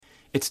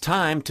It's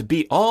time to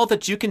be all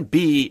that you can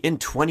be in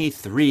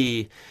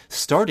 23,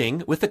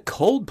 starting with a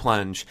cold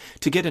plunge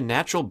to get a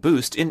natural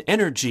boost in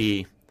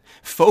energy.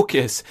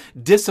 Focus,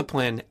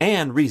 discipline,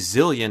 and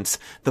resilience.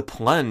 The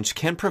plunge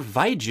can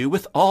provide you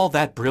with all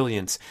that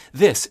brilliance.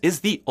 This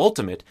is the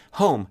ultimate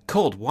home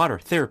cold water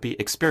therapy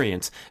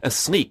experience, a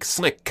sleek,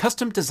 slick,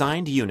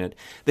 custom-designed unit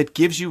that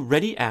gives you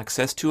ready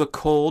access to a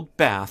cold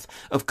bath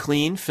of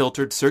clean,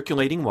 filtered,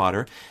 circulating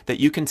water that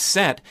you can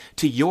set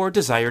to your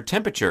desired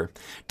temperature.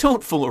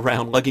 Don't fool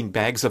around lugging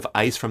bags of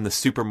ice from the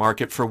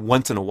supermarket for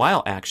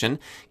once-in-a-while action.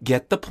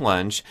 Get the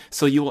plunge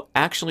so you will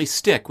actually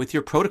stick with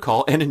your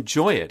protocol and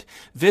enjoy it.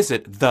 Visit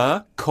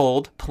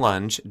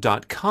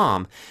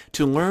thecoldplunge.com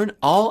to learn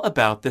all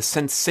about this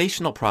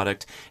sensational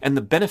product and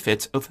the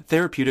benefits of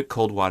therapeutic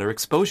cold water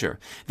exposure.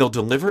 They'll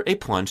deliver a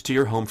plunge to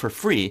your home for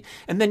free,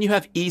 and then you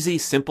have easy,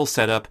 simple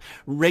setup,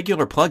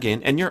 regular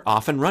plug-in, and you're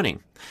off and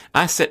running.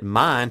 I set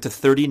mine to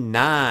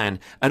 39.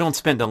 I don't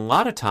spend a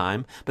lot of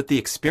time, but the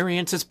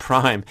experience is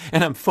prime,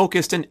 and I'm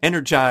focused and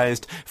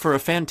energized for a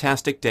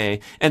fantastic day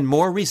and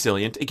more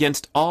resilient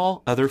against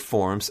all other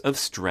forms of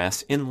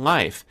stress in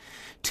life.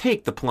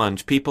 Take the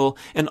plunge, people,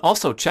 and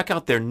also check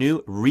out their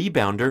new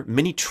Rebounder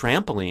mini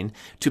trampoline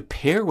to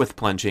pair with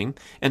plunging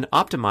and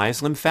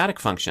optimize lymphatic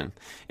function.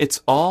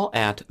 It's all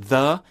at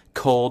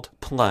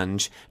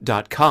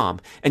thecoldplunge.com,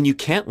 and you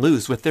can't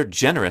lose with their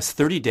generous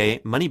 30-day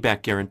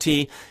money-back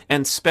guarantee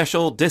and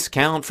special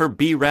discount for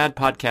BRAD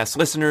podcast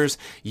listeners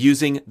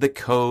using the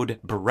code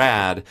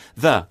BRAD.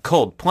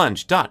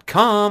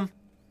 Thecoldplunge.com.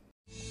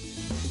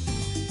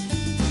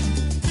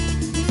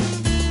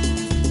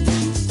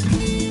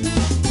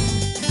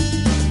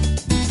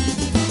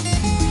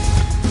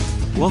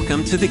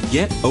 Welcome to the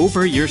Get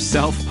Over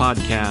Yourself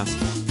podcast.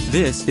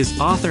 This is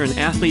author and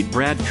athlete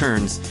Brad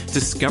Kearns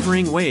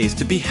discovering ways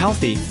to be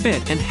healthy,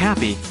 fit, and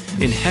happy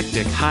in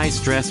hectic,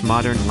 high-stress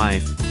modern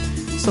life.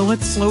 So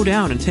let's slow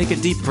down and take a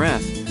deep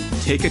breath,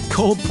 take a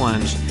cold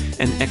plunge,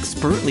 and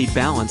expertly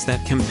balance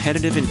that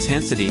competitive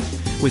intensity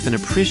with an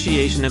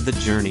appreciation of the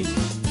journey.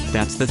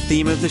 That's the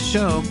theme of the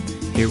show.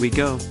 Here we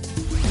go.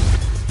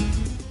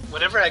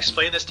 Whenever I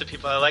explain this to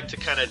people, I like to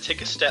kind of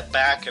take a step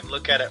back and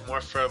look at it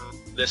more from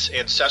this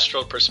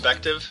ancestral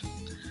perspective.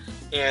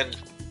 And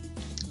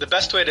the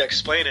best way to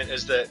explain it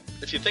is that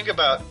if you think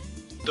about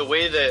the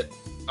way that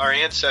our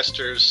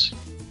ancestors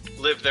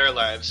lived their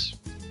lives,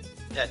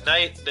 at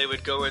night they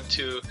would go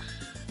into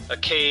a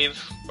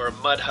cave or a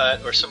mud hut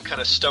or some kind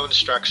of stone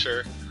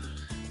structure,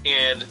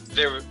 and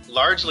they're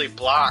largely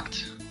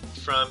blocked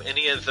from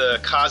any of the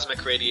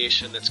cosmic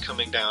radiation that's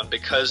coming down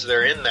because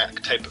they're in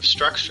that type of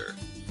structure.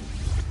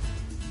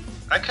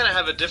 I kind of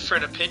have a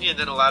different opinion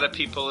than a lot of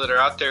people that are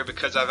out there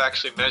because I've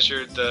actually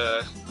measured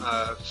the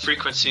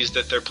frequencies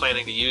that they're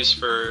planning to use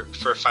for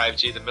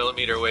 5G, the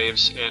millimeter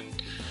waves,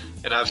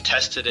 and I've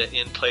tested it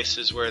in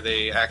places where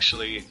they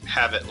actually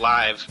have it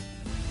live.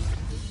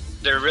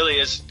 There really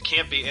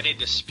can't be any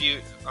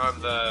dispute on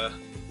the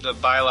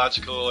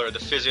biological or the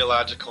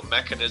physiological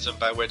mechanism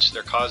by which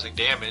they're causing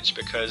damage,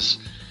 because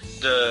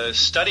the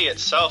study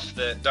itself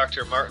that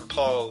Dr. Martin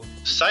Pall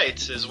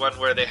cites is one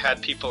where they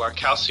had people on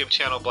calcium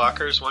channel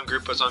blockers. One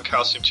group was on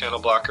calcium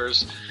channel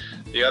blockers,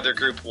 the other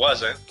group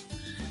wasn't,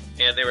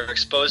 and they were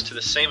exposed to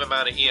the same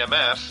amount of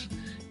EMF,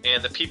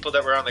 and the people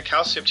that were on the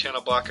calcium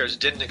channel blockers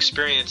didn't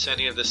experience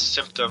any of the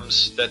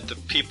symptoms that the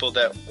people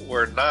that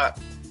were not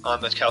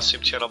on the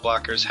calcium channel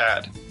blockers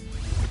had.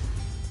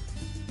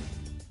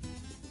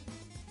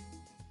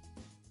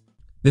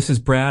 This is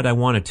Brad. I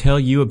want to tell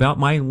you about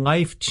my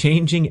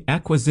life-changing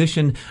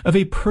acquisition of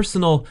a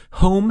personal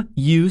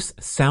home-use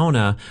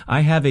sauna. I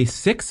have a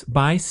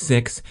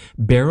 6x6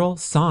 barrel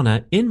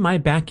sauna in my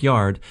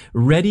backyard,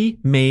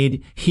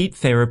 ready-made heat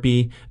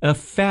therapy, a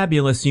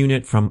fabulous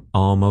unit from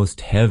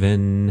Almost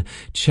Heaven.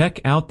 Check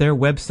out their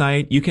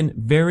website. You can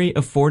very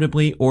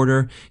affordably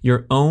order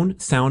your own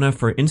sauna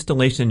for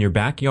installation in your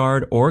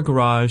backyard or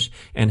garage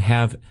and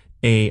have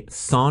a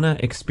sauna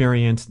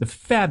experience, the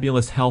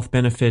fabulous health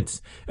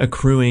benefits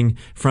accruing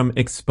from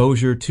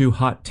exposure to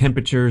hot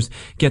temperatures.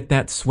 Get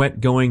that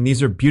sweat going.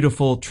 These are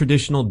beautiful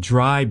traditional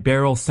dry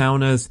barrel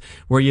saunas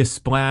where you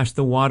splash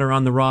the water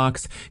on the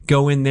rocks,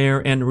 go in there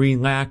and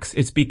relax.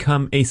 It's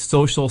become a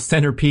social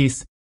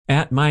centerpiece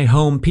at my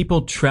home.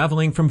 People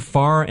traveling from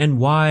far and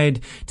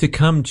wide to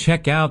come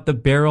check out the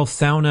barrel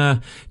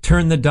sauna,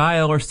 turn the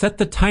dial or set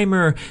the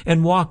timer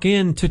and walk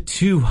in to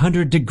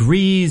 200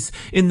 degrees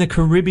in the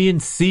Caribbean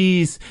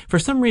seas. For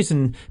some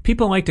reason,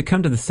 people like to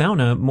come to the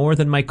sauna more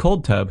than my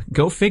cold tub.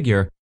 Go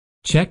figure.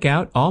 Check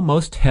out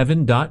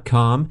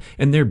almostheaven.com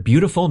and their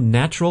beautiful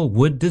natural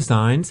wood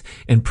designs,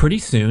 and pretty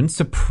soon,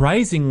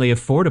 surprisingly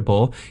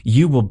affordable,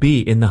 you will be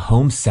in the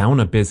home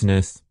sauna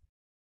business.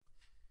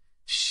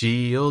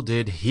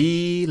 Shielded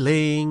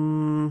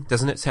Healing.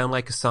 Doesn't it sound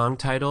like a song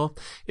title?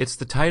 It's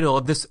the title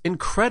of this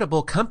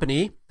incredible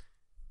company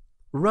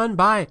run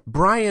by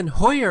Brian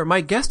Hoyer,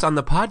 my guest on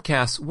the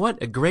podcast. What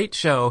a great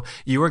show.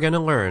 You are going to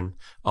learn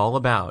all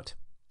about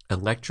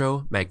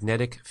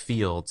electromagnetic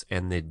fields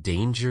and the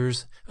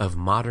dangers of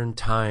modern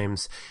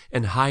times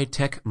and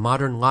high-tech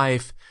modern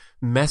life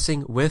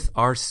messing with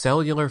our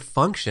cellular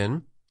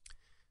function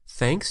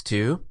thanks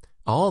to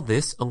all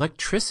this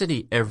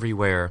electricity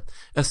everywhere,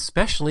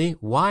 especially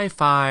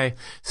Wi-Fi,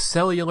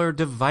 cellular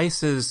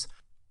devices,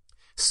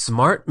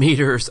 smart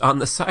meters on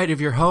the side of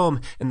your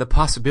home, and the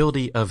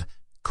possibility of,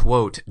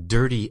 quote,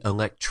 dirty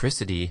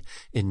electricity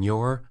in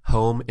your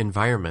home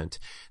environment.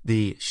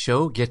 The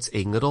show gets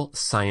a little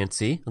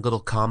sciencey, a little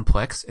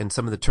complex, and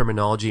some of the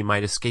terminology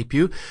might escape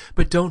you,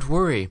 but don't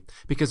worry,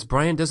 because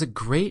Brian does a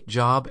great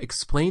job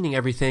explaining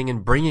everything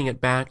and bringing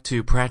it back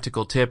to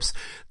practical tips.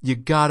 You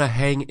gotta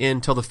hang in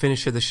till the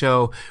finish of the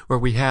show, where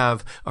we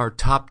have our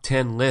top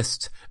 10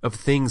 list of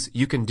things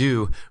you can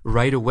do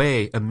right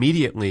away,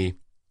 immediately,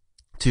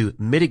 to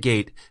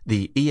mitigate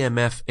the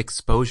EMF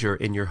exposure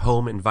in your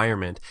home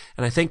environment.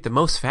 And I think the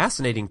most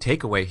fascinating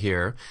takeaway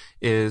here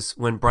is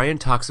when Brian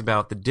talks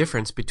about the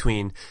difference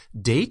between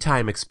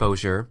daytime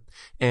exposure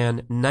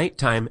and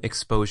nighttime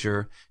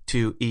exposure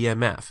to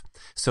EMF.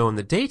 So in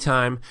the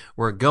daytime,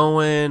 we're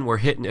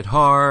hitting it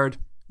hard,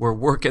 we're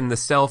working the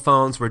cell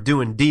phones, we're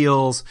doing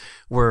deals,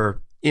 we're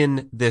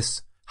in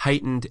this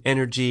heightened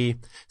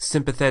energy,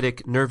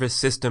 sympathetic nervous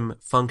system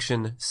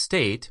function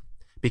state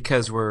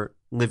because we're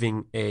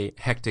living a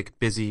hectic,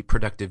 busy,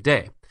 productive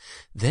day.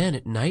 Then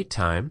at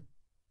nighttime,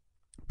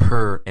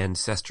 per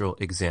ancestral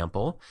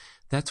example,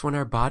 that's when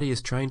our body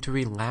is trying to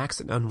relax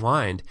and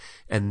unwind.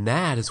 And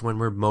that is when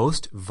we're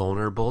most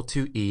vulnerable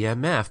to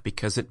EMF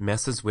because it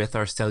messes with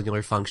our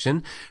cellular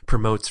function,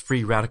 promotes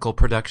free radical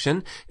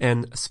production,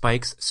 and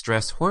spikes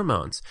stress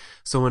hormones.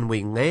 So when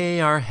we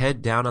lay our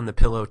head down on the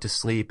pillow to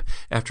sleep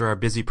after our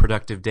busy,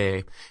 productive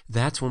day,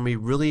 that's when we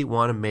really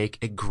want to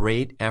make a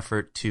great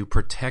effort to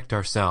protect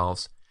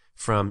ourselves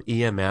from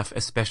EMF,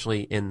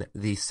 especially in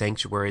the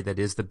sanctuary that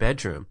is the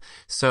bedroom.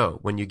 So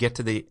when you get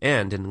to the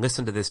end and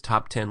listen to this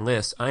top 10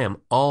 list, I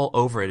am all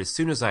over it. As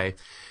soon as I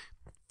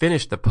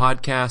finished the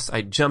podcast,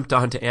 I jumped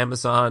onto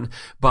Amazon,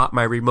 bought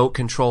my remote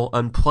control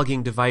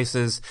unplugging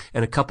devices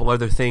and a couple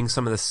other things,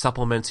 some of the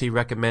supplements he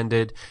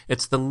recommended.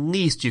 It's the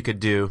least you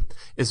could do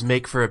is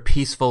make for a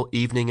peaceful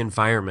evening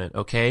environment,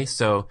 okay?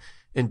 So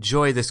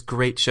enjoy this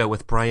great show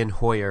with Brian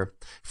Hoyer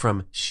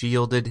from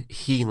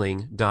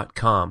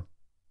shieldedhealing.com.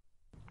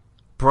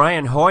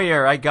 Brian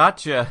Hoyer, I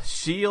gotcha.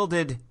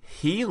 Shielded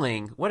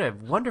Healing. What a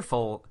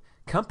wonderful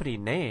company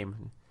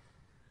name.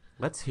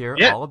 Let's hear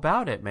all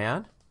about it,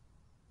 man.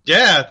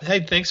 Yeah.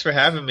 Hey, thanks for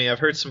having me. I've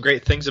heard some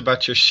great things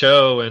about your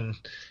show, and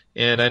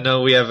I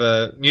know we have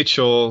a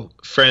mutual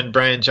friend,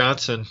 Brian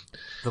Johnson.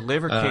 The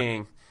Liver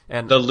King.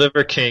 And the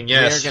Liver King,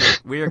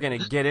 yes. We are gonna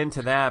get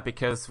into that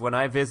because when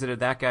I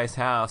visited that guy's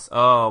house,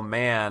 oh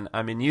man,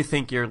 I mean, you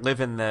think you're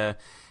living the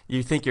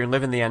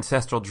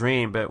ancestral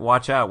dream, but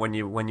watch out when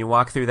you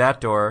walk through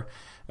that door.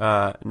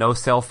 No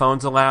cell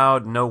phones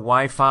allowed, no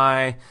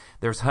Wi-Fi.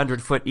 There's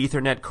 100-foot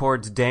Ethernet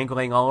cords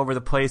dangling all over the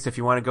place if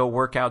you want to go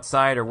work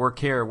outside or work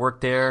here or work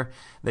there.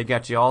 They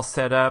got you all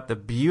set up. The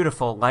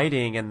beautiful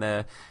lighting and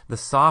the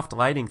soft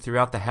lighting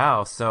throughout the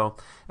house. So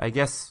I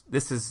guess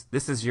this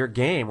is your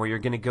game where you're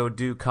going to go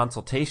do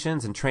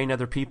consultations and train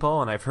other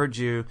people. And I've heard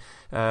you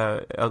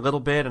a little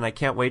bit, and I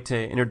can't wait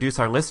to introduce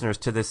our listeners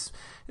to this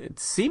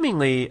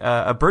seemingly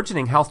a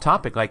burgeoning health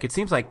topic. Like it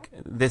seems like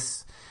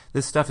this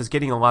stuff is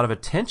getting a lot of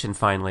attention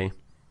finally.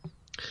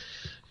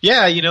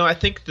 Yeah, I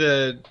think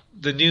the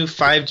new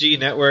 5G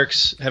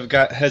networks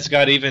has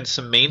got even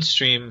some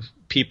mainstream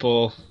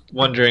people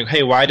wondering,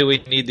 hey, why do we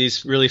need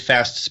these really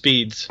fast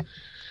speeds?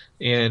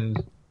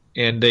 And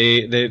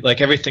they like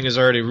everything is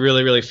already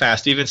really, really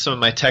fast. Even some of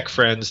my tech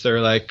friends,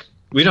 they're like,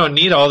 we don't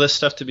need all this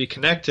stuff to be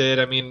connected.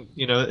 I mean,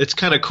 it's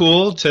kind of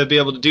cool to be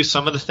able to do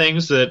some of the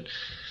things that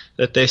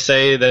they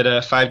say that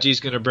 5G is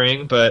going to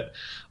bring, but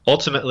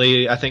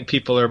ultimately, I think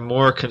people are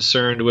more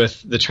concerned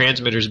with the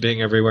transmitters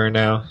being everywhere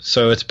now.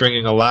 So it's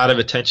bringing a lot of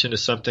attention to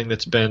something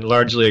that's been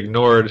largely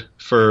ignored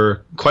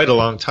for quite a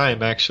long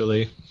time,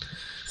 actually.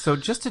 So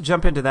just to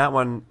jump into that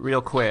one real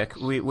quick,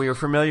 we were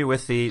familiar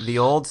with the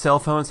old cell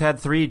phones had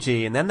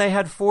 3G, and then they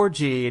had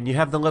 4G, and you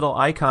have the little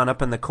icon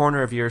up in the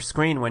corner of your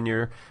screen when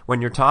you're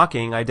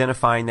talking,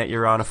 identifying that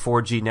you're on a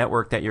 4G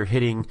network, that you're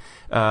hitting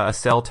a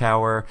cell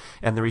tower,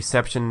 and the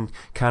reception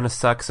kind of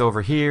sucks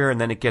over here,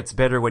 and then it gets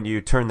better when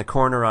you turn the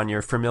corner on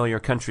your familiar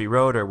country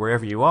road or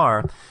wherever you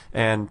are.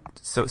 And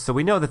so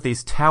we know that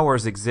these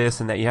towers exist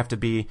and that you have to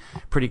be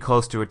pretty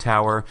close to a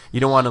tower.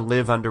 You don't want to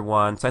live under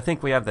one. So I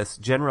think we have this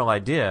general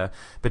idea.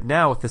 But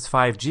now with this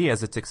 5G,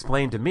 as it's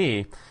explained to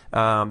me,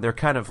 they're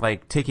kind of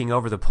like taking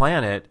over the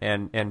planet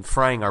and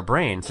frying our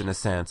brains in a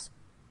sense.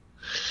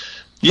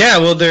 Yeah,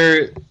 well,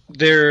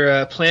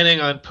 they're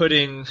planning on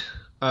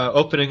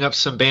opening up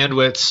some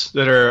bandwidths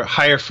that are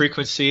higher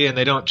frequency and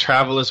they don't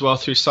travel as well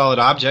through solid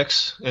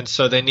objects, and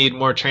so they need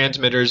more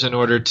transmitters in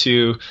order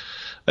to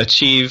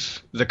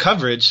achieve the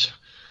coverage.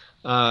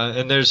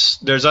 And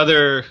there's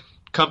other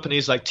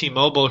companies like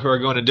T-Mobile who are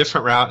going a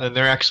different route, and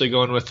they're actually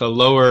going with a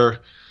lower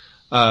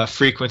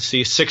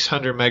frequency,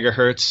 600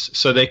 megahertz,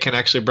 so they can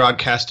actually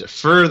broadcast it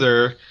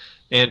further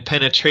and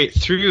penetrate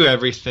through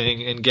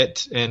everything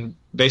and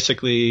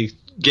basically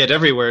get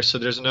everywhere. So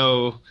there's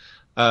no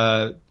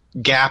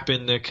gap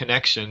in the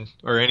connection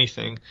or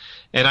anything.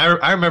 And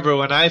I remember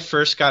when I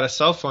first got a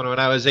cell phone when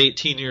I was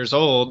 18 years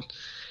old,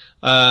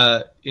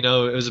 it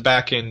was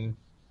back in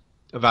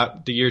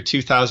about the year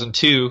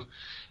 2002,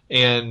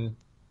 and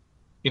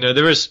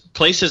there was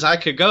places I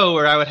could go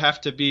where I would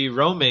have to be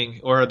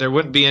roaming or there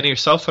wouldn't be any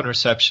cell phone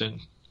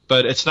reception.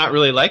 But it's not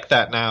really like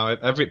that now.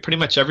 Pretty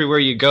much everywhere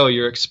you go,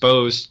 you're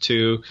exposed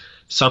to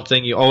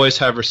something. You always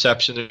have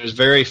reception. There's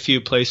very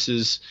few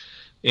places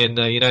in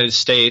the United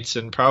States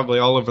and probably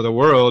all over the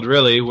world,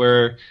 really,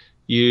 where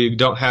you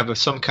don't have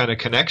some kind of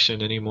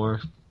connection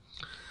anymore.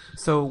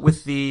 So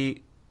with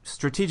the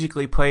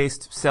strategically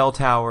placed cell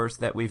towers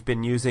that we've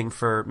been using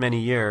for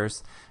many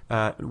years,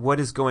 what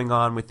is going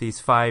on with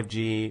these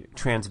 5G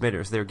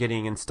transmitters? They're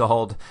getting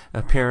installed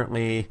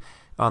apparently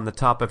on the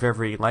top of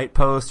every light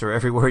post or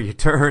everywhere you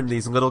turn,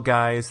 these little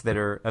guys that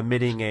are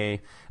emitting a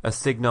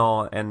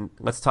signal. And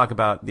let's talk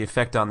about the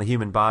effect on the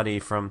human body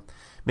from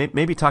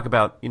maybe talk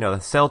about the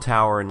cell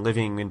tower and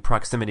living in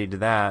proximity to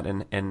that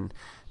and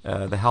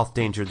the health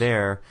danger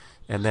there,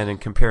 and then in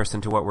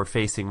comparison to what we're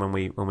facing when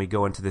we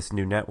go into this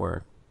new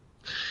network.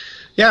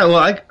 Yeah, well,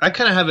 I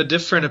kind of have a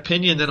different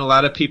opinion than a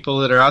lot of people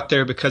that are out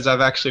there because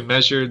I've actually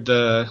measured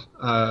the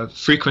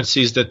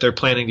frequencies that they're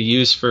planning to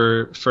use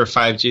for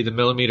 5G, the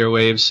millimeter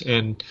waves,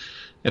 and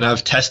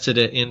I've tested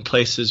it in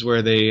places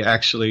where they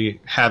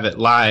actually have it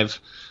live.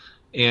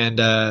 And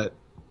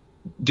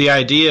the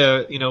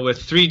idea, with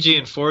 3G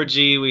and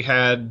 4G,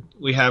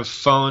 we have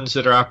phones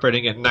that are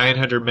operating at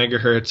 900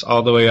 megahertz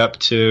all the way up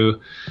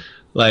to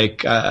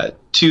like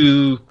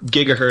 2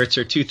 gigahertz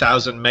or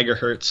 2,000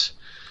 megahertz,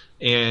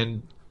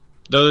 and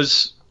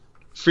those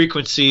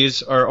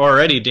frequencies are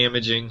already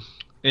damaging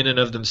in and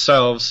of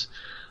themselves.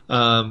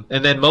 And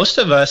then most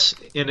of us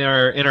in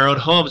our own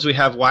homes, we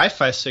have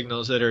Wi-Fi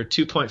signals that are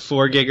 2.4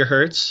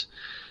 gigahertz,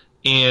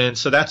 and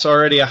so that's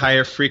already a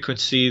higher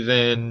frequency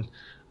than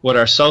what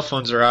our cell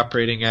phones are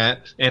operating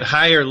at. And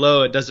high or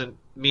low, it doesn't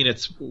mean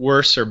it's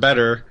worse or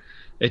better.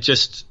 It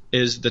just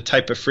is the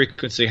type of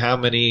frequency, how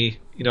many,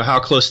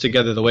 how close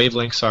together the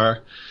wavelengths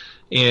are.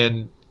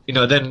 And,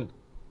 then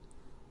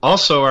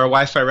also our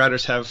Wi-Fi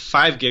routers have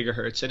 5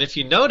 gigahertz. And if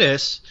you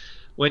notice,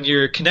 when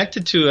you're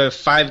connected to a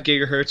 5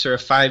 gigahertz or a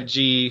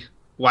 5G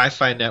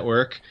Wi-Fi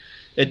network,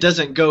 it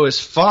doesn't go as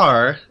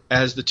far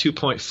as the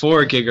 2.4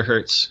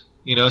 gigahertz.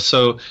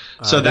 So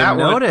that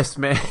one. Notice,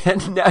 man.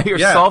 Now you're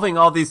solving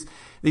all these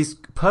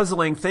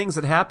puzzling things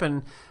that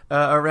happen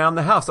around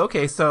the house.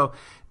 Okay, so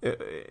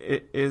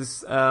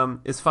is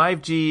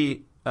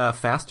 5G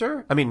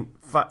faster? I mean,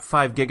 5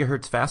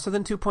 gigahertz faster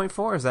than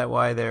 2.4? Is that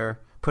why they're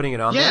putting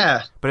it on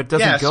there? But it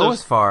doesn't go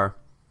as far.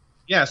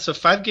 Yeah, so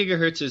 5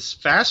 gigahertz is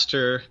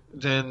faster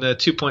than the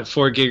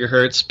 2.4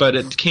 gigahertz, but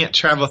it can't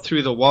travel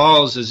through the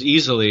walls as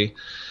easily.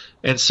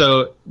 And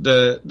so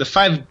the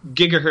 5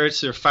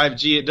 gigahertz or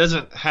 5G, it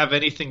doesn't have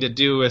anything to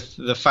do with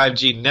the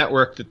 5G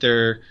network that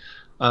they're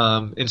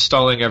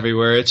installing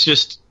everywhere.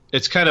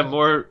 It's kind of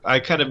more, I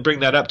kind of bring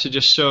that up to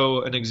just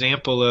show an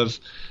example of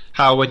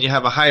how when you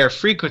have a higher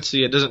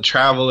frequency, it doesn't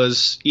travel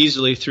as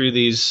easily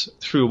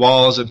through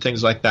walls and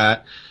things like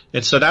that.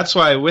 And so that's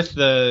why with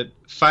the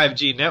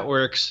 5G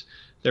networks,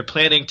 they're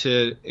planning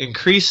to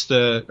raise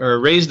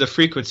the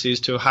frequencies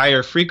to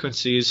higher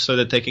frequencies so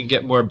that they can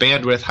get more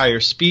bandwidth,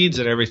 higher speeds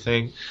and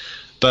everything.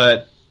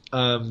 But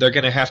they're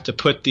going to have to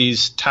put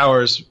these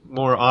towers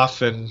more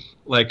often,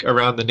 like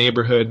around the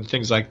neighborhood and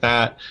things like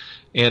that.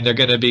 And they're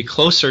going to be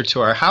closer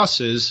to our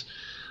houses.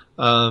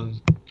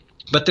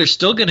 But they're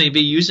still going to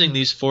be using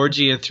these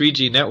 4G and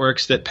 3G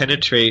networks that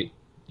penetrate,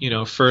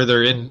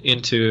 further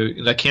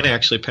into that can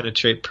actually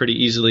penetrate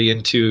pretty easily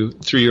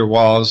through your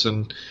walls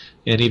and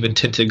even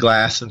tinted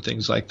glass and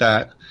things like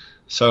that.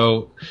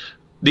 So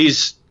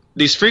these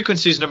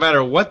frequencies, no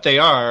matter what they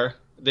are,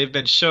 they've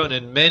been shown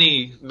in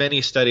many,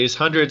 many studies,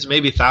 hundreds,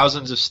 maybe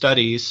thousands of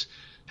studies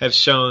have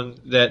shown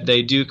that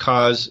they do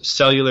cause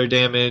cellular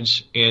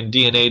damage and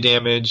DNA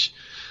damage,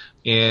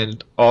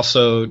 and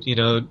also,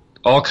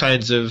 all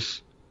kinds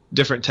of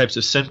different types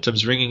of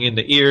symptoms. Ringing in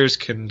the ears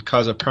can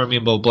cause a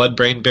permeable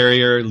blood-brain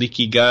barrier,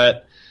 leaky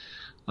gut.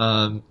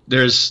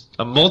 There's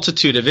a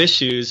multitude of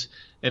issues,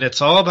 and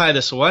it's all by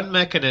this one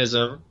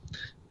mechanism,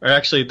 or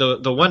actually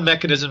the one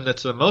mechanism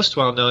that's the most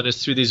well-known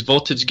is through these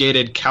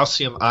voltage-gated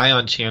calcium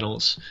ion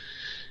channels.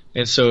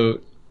 And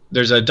so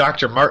there's a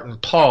Dr. Martin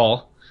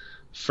Paul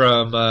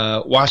from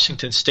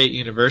Washington State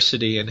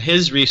University, and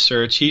his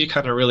research, he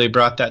kind of really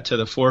brought that to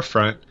the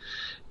forefront.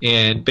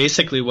 And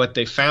basically what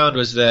they found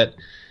was that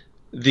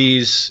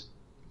these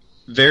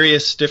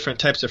various different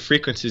types of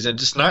frequencies, and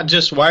it's not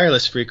just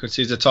wireless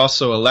frequencies, it's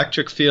also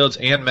electric fields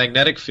and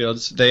magnetic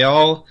fields, they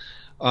all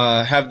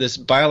have this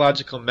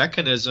biological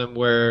mechanism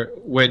where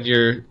when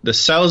the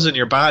cells in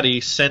your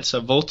body sense a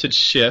voltage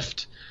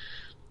shift,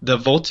 the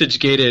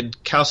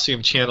voltage-gated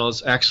calcium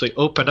channels actually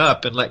open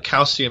up and let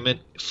calcium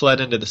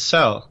flood into the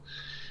cell.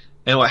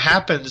 And what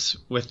happens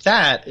with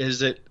that is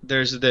that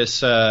there's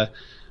this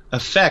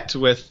effect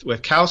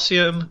with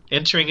calcium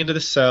entering into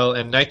the cell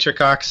and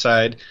nitric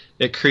oxide.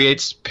 It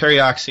creates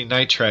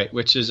peroxynitrite,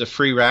 which is a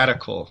free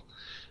radical.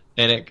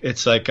 and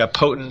it's like a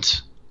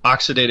potent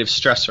oxidative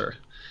stressor.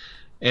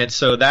 And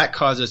so that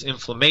causes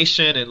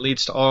inflammation and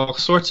leads to all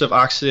sorts of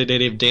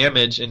oxidative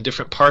damage in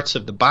different parts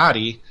of the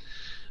body.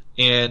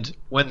 And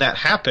when that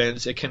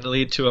happens, it can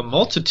lead to a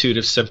multitude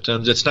of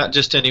symptoms. It's not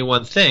just any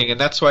one thing. And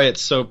that's why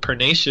it's so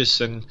pernicious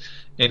and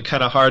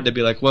kind of hard to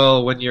be like,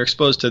 well, when you're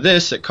exposed to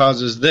this, it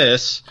causes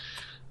this,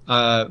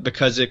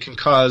 because it can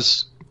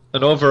cause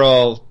an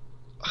overall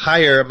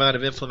higher amount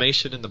of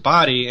inflammation in the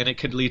body, and it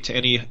could lead to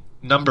any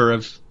number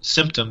of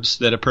symptoms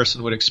that a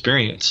person would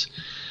experience.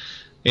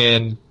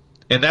 And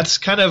that's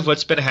kind of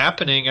what's been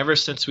happening ever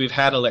since we've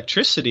had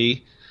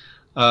electricity,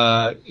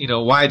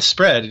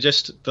 widespread.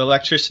 Just the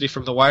electricity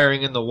from the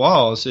wiring in the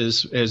walls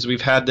is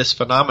we've had this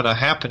phenomena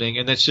happening,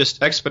 and it's just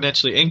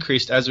exponentially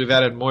increased as we've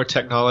added more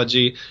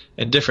technology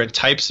and different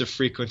types of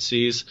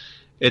frequencies.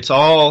 It's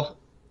all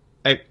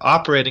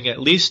operating at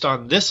least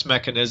on this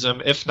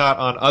mechanism, if not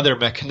on other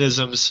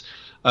mechanisms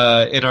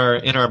in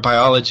our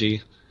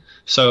biology.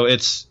 So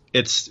it's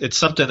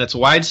something that's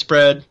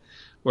widespread.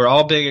 We're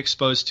all being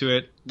exposed to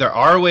it. There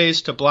are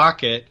ways to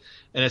block it,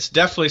 and it's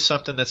definitely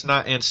something that's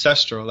not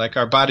ancestral. Like,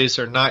 our bodies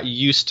are not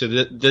used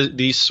to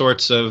these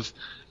sorts of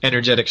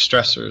energetic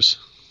stressors.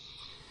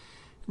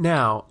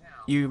 Now,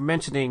 you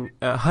mentioning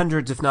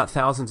hundreds, if not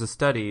thousands, of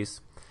studies.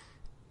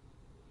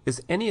 Is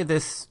any of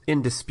this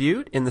in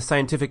dispute in the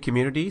scientific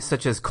community,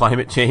 such as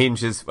climate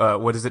change is,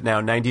 what is it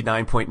now,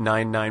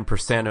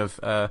 99.99% of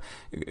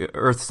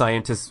Earth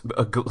scientists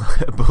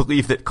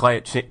believe that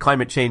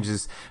climate change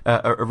is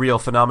a real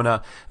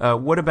phenomena.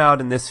 What about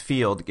in this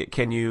field?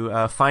 Can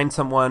you find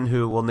someone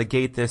who will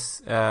negate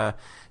this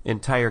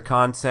entire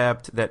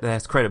concept that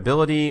has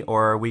credibility,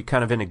 or are we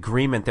kind of in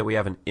agreement that we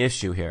have an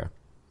issue here?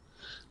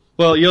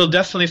 Well, you'll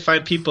definitely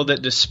find people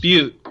that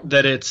dispute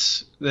that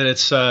it's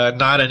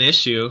not an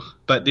issue,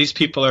 but these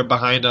people are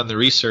behind on the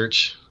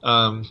research.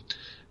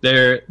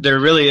 There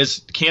really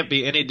can't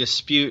be any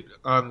dispute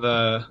on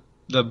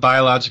the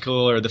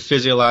biological or the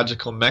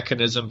physiological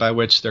mechanism by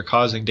which they're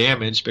causing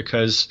damage,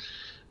 because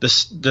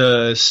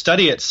the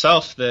study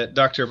itself that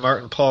Dr.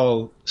 Martin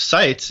Pall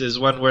cites is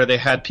one where they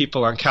had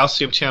people on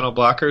calcium channel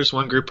blockers.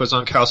 One group was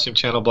on calcium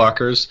channel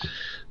blockers,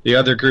 the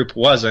other group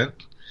wasn't.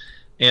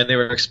 And they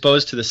were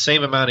exposed to the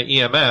same amount of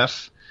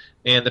EMF,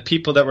 and the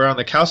people that were on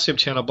the calcium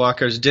channel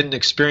blockers didn't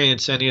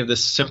experience any of the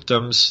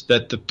symptoms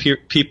that the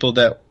people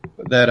that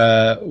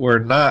were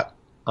not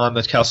on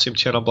the calcium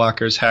channel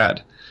blockers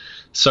had.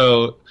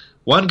 So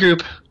one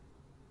group,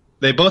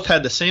 they both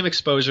had the same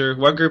exposure.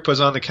 One group was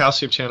on the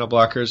calcium channel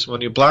blockers.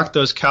 When you block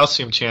those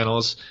calcium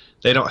channels,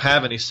 they don't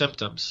have any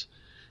symptoms.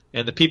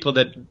 And the people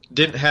that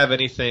didn't have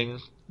anything,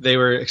 they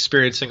were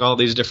experiencing all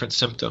these different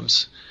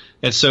symptoms.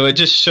 And so it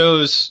just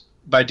shows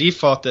by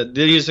default that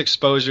these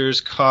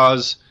exposures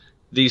cause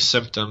these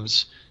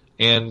symptoms,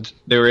 and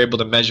they were able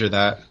to measure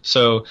that.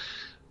 So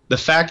the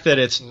fact that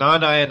it's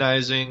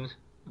non-ionizing,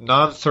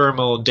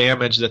 non-thermal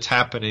damage that's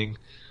happening,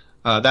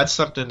 that's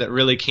something that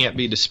really can't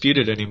be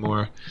disputed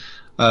anymore.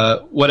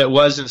 What it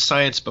was in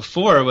science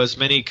before was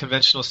many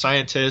conventional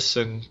scientists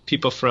and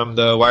people from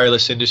the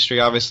wireless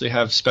industry obviously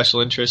have special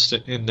interest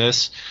in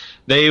this.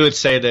 They would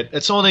say that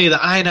it's only the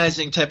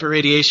ionizing type of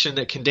radiation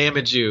that can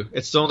damage you.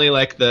 It's only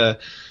like the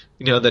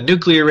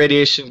nuclear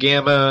radiation,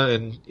 gamma,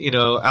 and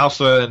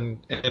alpha,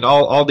 and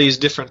all these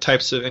different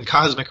types of, and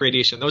cosmic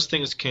radiation. Those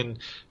things can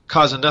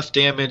cause enough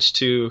damage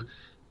to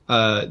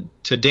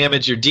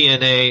damage your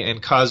DNA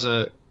and cause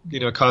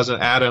an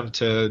atom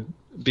to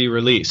be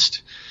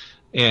released,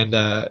 and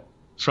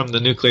from the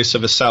nucleus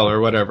of a cell or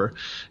whatever.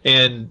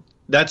 And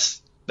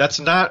that's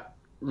not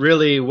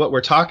really what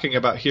we're talking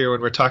about here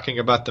when we're talking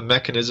about the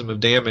mechanism of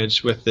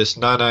damage with this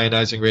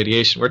non-ionizing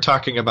radiation. We're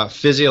talking about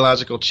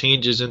physiological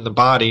changes in the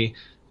body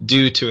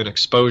due to an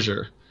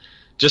exposure.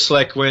 Just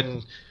like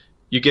when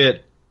you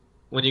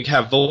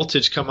have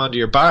voltage come onto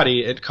your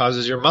body, it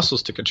causes your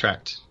muscles to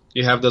contract.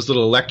 You have those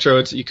little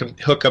electrodes that you can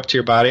hook up to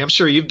your body. I'm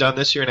sure you've done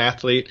this. You're an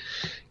athlete.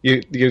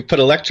 You put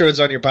electrodes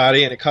on your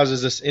body, and it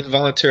causes this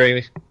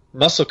involuntary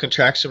muscle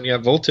contraction when you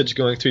have voltage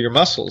going through your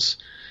muscles.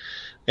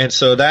 And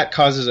so that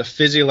causes a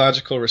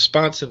physiological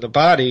response in the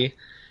body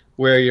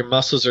where your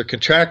muscles are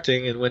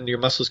contracting, and when your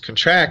muscles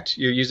contract,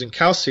 you're using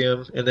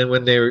calcium, and then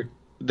when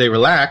they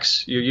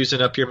relax, you're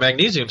using up your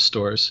magnesium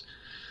stores.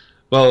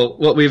 Well,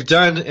 what we've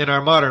done in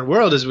our modern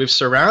world is we've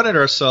surrounded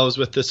ourselves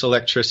with this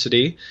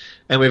electricity,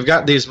 and we've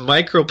got these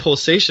micro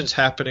pulsations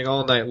happening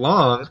all night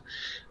long,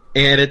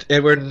 and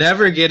we're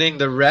never getting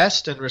the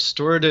rest and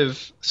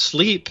restorative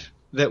sleep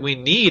that we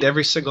need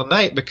every single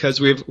night because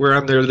we're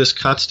under this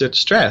constant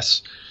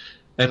stress.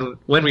 And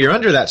when you're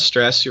under that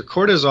stress, your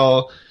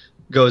cortisol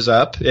goes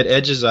up, it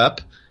edges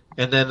up,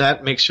 and then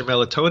that makes your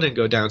melatonin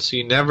go down. So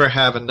you never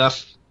have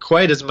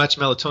quite as much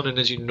melatonin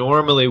as you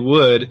normally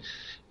would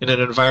in an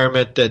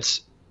environment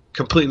that's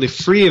completely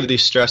free of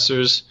these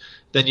stressors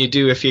than you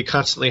do if you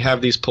constantly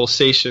have these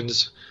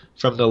pulsations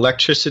from the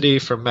electricity,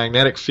 from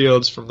magnetic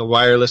fields, from the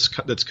wireless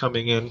that's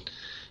coming in,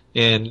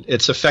 and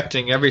it's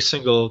affecting every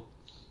single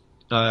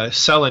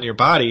cell in your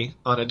body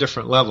on a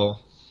different level.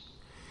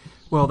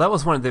 Well, that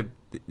was one of the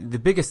the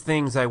biggest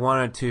things I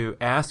wanted to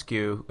ask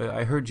you,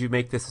 I heard you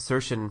make this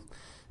assertion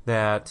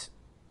that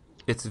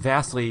it's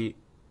vastly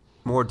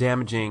more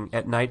damaging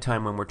at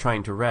nighttime when we're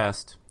trying to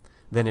rest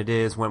than it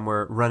is when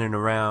we're running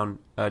around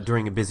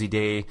during a busy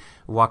day,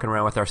 walking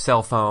around with our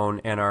cell phone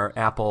and our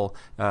Apple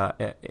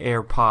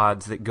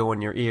AirPods that go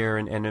in your ear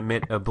and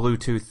emit a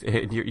Bluetooth.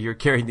 You're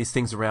carrying these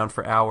things around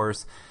for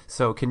hours.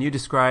 So can you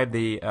describe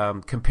the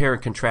compare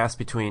and contrast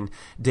between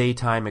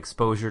daytime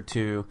exposure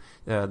to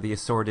the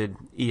assorted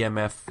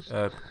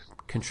EMF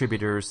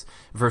contributors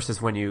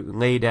versus when you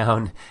lay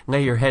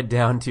your head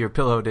down to your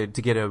pillow to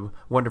get a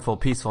wonderful,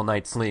 peaceful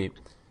night's sleep?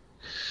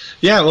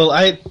 Yeah,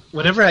 well,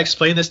 whenever I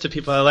explain this to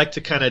people, I like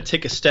to kind of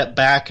take a step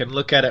back and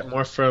look at it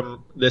more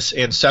from this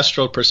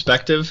ancestral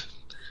perspective.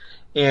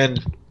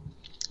 And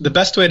the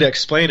best way to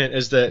explain it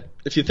is that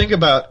if you think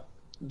about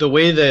the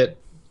way that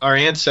our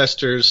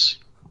ancestors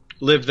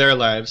lived their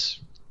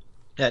lives,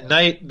 at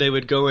night they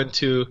would go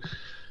into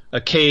a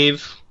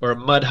cave or a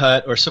mud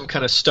hut or some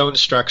kind of stone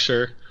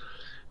structure,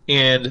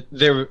 and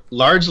they're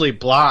largely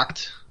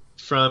blocked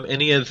from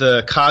any of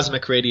the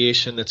cosmic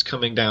radiation that's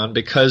coming down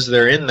because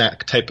they're in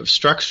that type of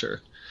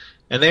structure.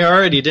 And they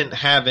already didn't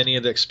have any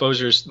of the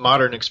exposures,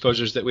 modern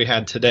exposures that we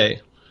had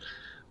today.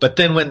 But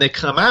then when they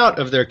come out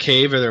of their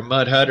cave or their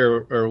mud hut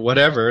or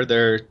whatever,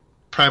 their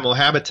primal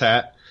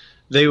habitat,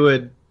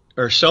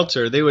 or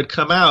shelter, they would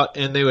come out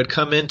and they would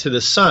come into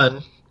the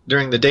sun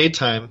during the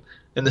daytime.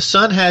 And the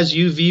sun has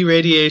UV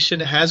radiation,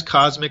 it has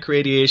cosmic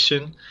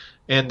radiation,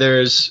 and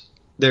there's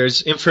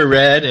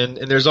infrared, and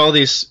there's all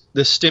this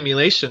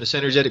stimulation, this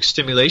energetic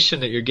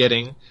stimulation that you're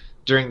getting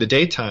during the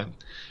daytime.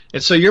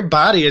 And so your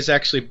body is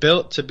actually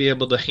built to be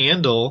able to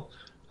handle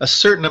a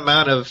certain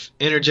amount of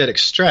energetic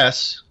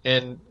stress,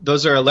 and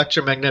those are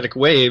electromagnetic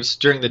waves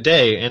during the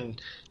day.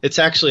 And it's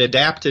actually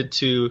adapted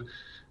to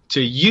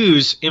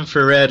use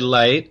infrared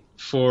light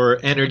for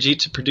energy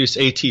to produce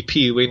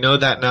ATP. We know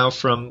that now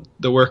from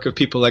the work of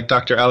people like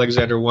Dr.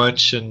 Alexander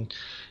Wunsch and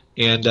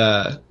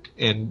John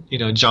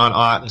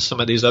Ott and some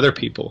of these other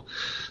people.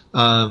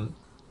 And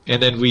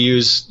then we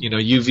use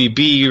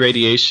UVB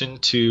radiation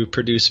to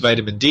produce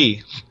vitamin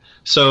D.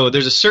 So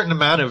there's a certain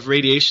amount of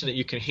radiation that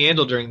you can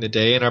handle during the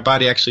day, and our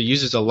body actually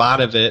uses a lot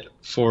of it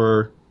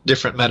for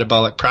different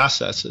metabolic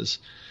processes.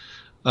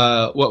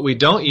 What we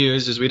don't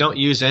use is we don't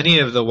use any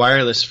of the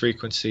wireless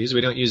frequencies.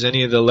 We don't use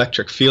any of the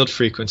electric field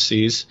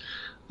frequencies.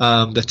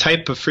 The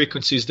type of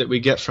frequencies that we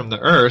get from the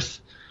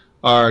Earth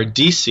are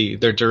DC.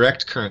 They're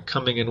direct current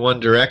coming in one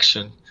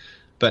direction.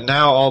 But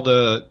now all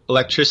the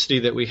electricity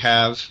that we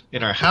have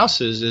in our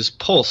houses is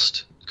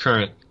pulsed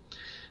current.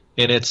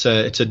 And it's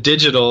a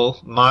digital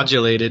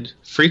modulated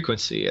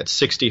frequency at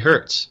 60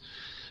 hertz.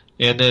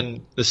 And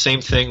then the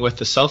same thing with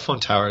the cell phone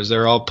towers.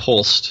 They're all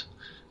pulsed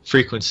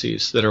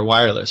frequencies that are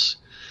wireless.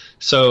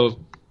 So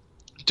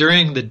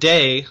during the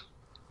day,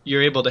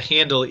 you're able to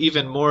handle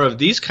even more of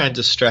these kinds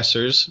of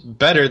stressors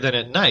better than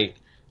at night.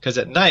 Because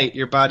at night,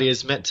 your body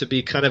is meant to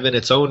be kind of in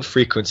its own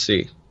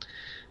frequency.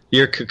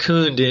 You're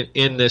cocooned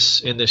in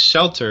this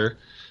shelter,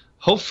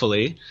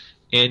 hopefully,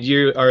 and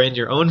you are in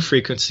your own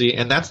frequency,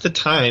 and that's the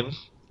time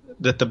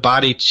that the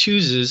body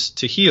chooses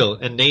to heal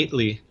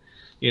innately.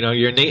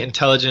 Your innate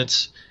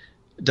intelligence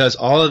does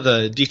all of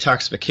the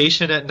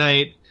detoxification at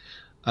night.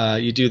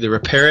 You do the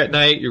repair at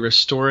night. You're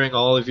restoring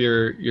all of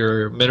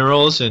your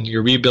minerals, and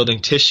you're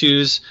rebuilding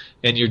tissues,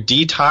 and you're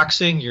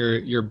detoxing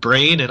your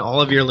brain and all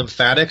of your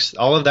lymphatics.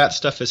 All of that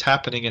stuff is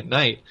happening at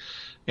night.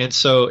 And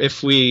so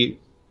if we,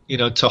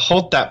 to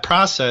halt that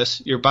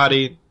process,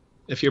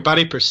 if your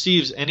body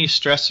perceives any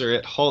stressor,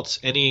 it halts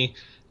any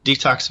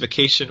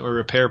detoxification or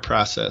repair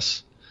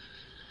process.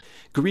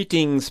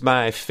 Greetings,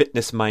 my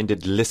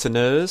fitness-minded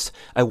listeners.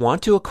 I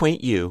want to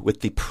acquaint you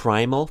with the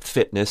Primal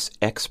Fitness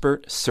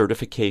Expert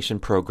Certification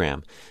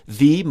Program,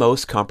 the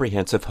most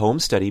comprehensive home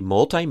study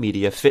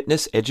multimedia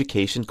fitness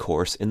education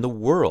course in the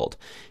world.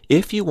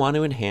 If you want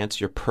to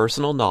enhance your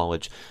personal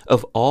knowledge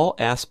of all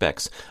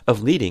aspects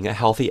of leading a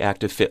healthy,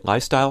 active, fit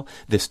lifestyle,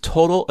 this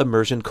total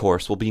immersion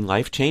course will be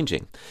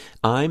life-changing.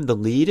 I'm the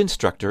lead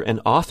instructor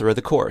and author of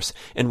the course,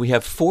 and we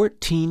have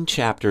 14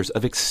 chapters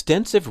of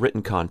extensive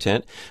written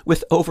content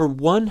with over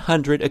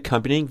 100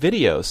 accompanying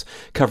videos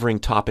covering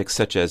topics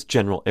such as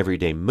general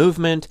everyday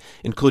movement,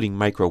 including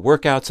micro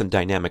workouts and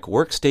dynamic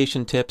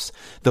workstation tips,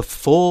 the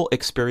full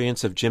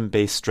experience of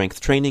gym-based strength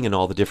training in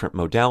all the different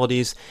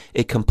modalities,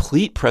 a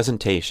complete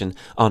presentation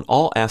on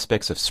all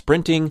aspects of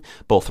sprinting,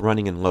 both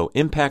running and low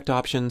impact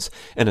options,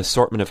 an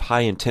assortment of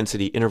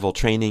high-intensity interval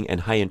training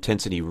and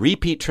high-intensity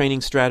repeat training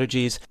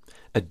strategies,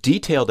 a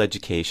detailed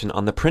education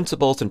on the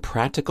principles and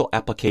practical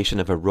application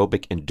of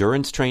aerobic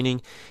endurance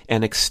training,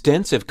 and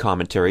extensive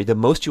commentary, the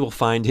most you will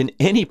find in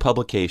any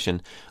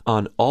publication,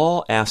 on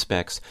all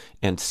aspects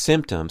and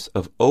symptoms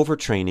of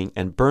overtraining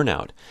and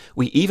burnout.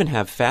 We even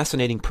have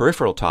fascinating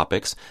peripheral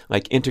topics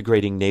like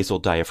integrating nasal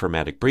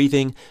diaphragmatic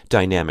breathing,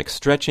 dynamic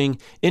stretching,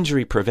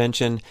 injury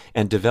prevention,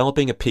 and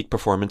developing a peak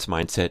performance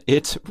mindset.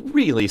 It's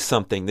really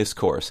something, this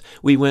course.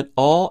 We went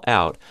all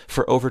out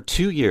for over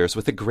 2 years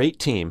with a great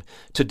team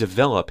to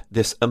develop this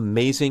this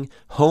amazing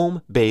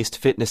home-based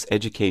fitness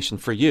education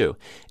for you.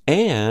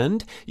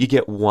 And you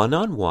get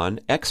one-on-one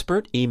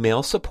expert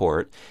email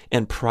support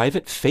and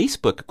private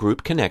Facebook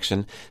group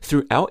connection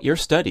throughout your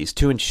studies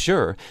to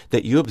ensure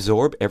that you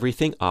absorb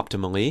everything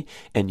optimally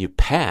and you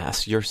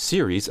pass your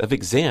series of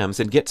exams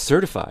and get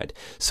certified.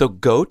 So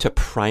go to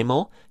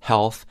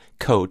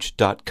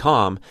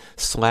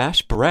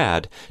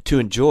primalhealthcoach.com/Brad to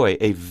enjoy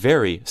a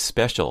very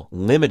special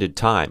limited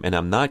time. And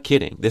I'm not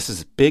kidding. This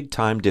is a big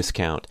time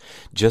discount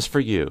just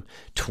for you.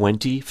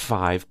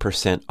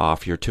 25%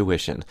 off your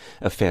tuition.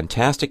 A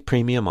fantastic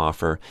premium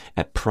offer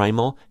at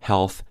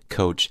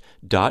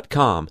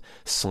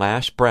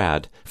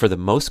primalhealthcoach.com/Brad for the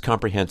most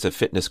comprehensive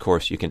fitness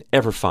course you can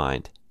ever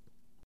find.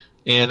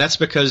 And that's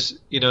because,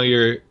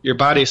 your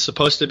body is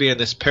supposed to be in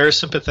this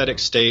parasympathetic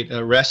state,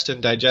 a rest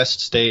and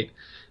digest state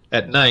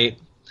at night.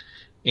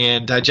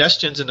 And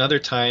digestion's another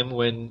time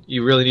when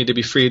you really need to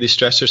be free of these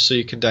stressors so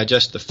you can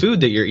digest the food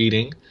that you're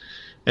eating.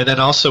 And then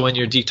also when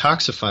you're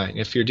detoxifying.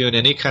 If you're doing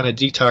any kind of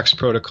detox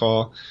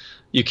protocol,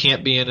 you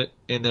can't be in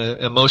an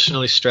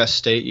emotionally stressed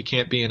state. You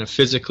can't be in a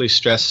physically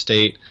stressed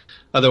state.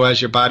 Otherwise,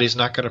 your body's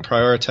not going to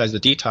prioritize the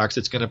detox.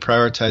 It's going to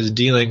prioritize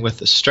dealing with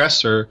the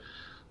stressor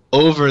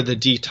over the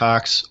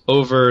detox,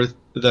 over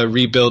the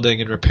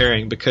rebuilding and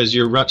repairing, because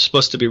you're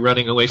supposed to be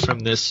running away from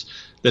this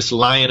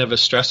lion of a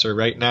stressor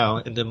right now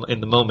in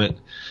the moment.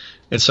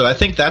 And so I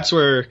think that's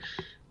where,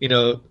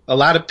 a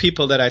lot of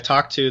people that I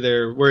talk to,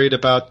 they're worried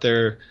about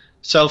their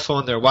cell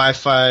phone, their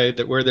Wi-Fi,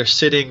 where they're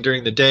sitting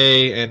during the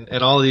day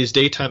and all of these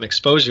daytime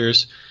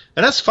exposures.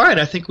 And that's fine.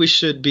 I think we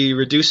should be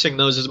reducing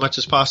those as much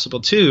as possible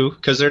too,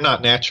 because they're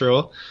not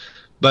natural.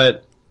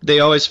 But they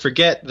always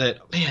forget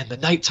that, man, the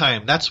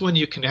nighttime, that's when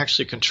you can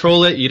actually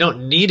control it. You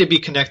don't need to be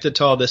connected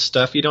to all this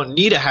stuff. You don't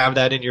need to have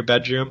that in your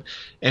bedroom.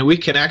 And we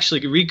can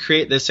actually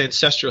recreate this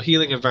ancestral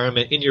healing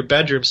environment in your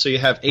bedroom so you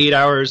have 8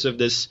 hours of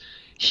this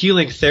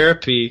healing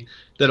therapy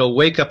that'll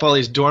wake up all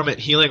these dormant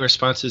healing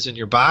responses in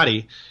your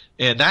body.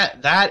 And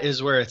that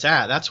is where it's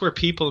at. That's where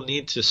people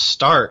need to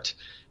start.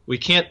 We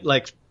can't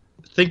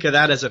think of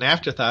that as an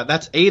afterthought.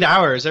 That's 8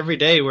 hours every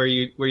day where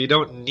you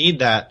don't need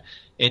that.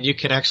 And you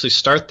can actually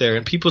start there.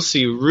 And people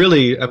see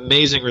really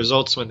amazing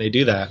results when they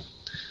do that.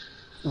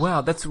 Wow,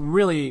 that's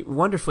really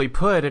wonderfully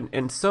put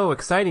and so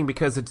exciting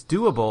because it's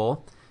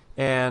doable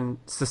and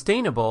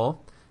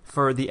sustainable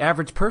for the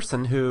average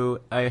person who,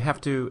 I have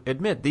to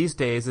admit, these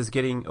days is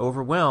getting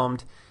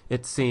overwhelmed,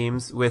 it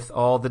seems, with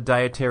all the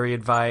dietary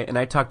advice. And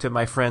I talk to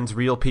my friends,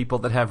 real people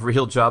that have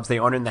real jobs. They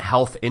aren't in the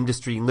health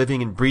industry,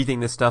 living and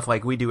breathing this stuff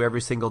like we do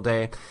every single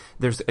day.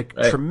 There's a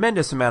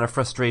tremendous amount of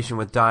frustration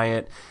with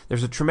diet.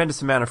 There's a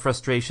tremendous amount of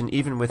frustration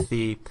even with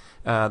the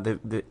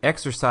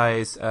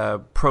exercise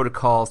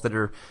protocols that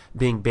are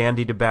being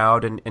bandied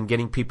about and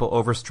getting people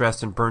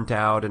overstressed and burnt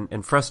out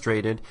and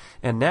frustrated.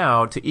 And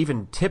now to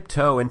even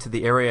tiptoe into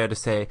the area to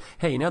say,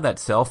 hey, that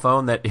cell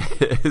phone that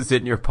is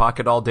in your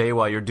pocket all day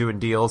while you're doing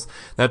deals,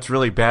 that's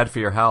really bad for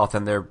your health.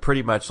 And they're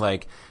pretty much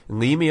like,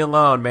 leave me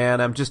alone, man.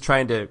 I'm just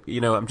trying to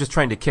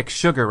kick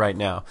sugar right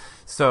now.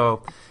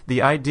 So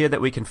the idea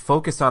that we can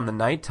focus on the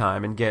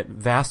nighttime and get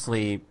vast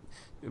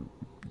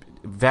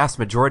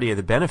majority of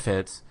the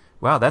benefits,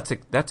 wow, that's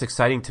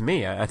exciting to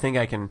me. I think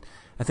I can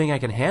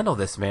handle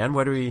this, man.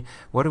 What do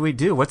we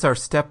do? What's our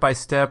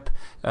step-by-step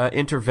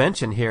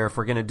intervention here if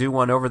we're going to do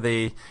one over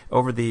the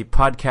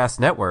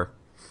podcast network?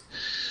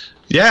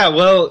 Yeah,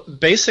 well,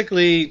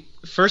 basically,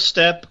 first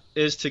step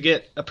is to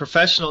get a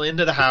professional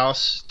into the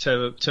house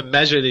to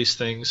measure these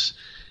things.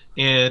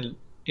 And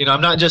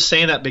I'm not just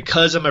saying that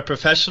because I'm a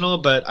professional,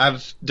 but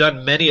I've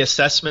done many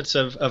assessments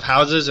of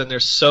houses, and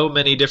there's so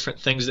many different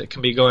things that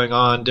can be going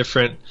on,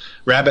 different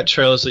rabbit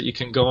trails that you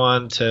can go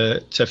on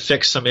to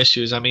fix some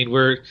issues. I mean,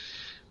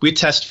 we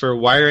test for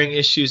wiring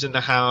issues in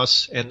the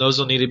house, and those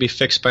will need to be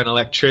fixed by an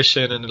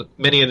electrician, and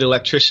many of the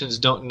electricians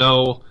don't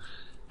know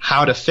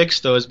how to fix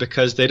those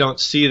because they don't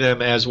see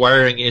them as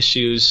wiring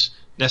issues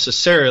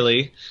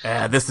necessarily.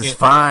 This is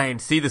fine.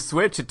 See the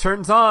switch? It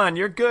turns on.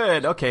 You're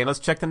good. Okay, let's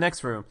check the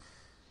next room.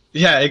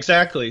 Yeah,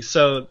 exactly.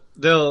 So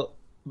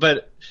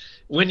but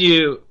when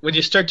you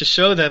start to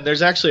show them,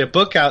 there's actually a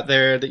book out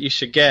there that you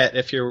should get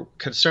if you're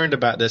concerned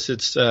about this.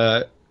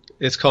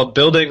 It's called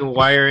Building,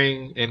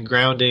 Wiring, and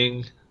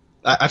Grounding.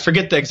 I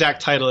forget the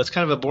exact title. It's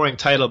kind of a boring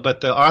title,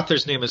 but the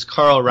author's name is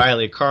Carl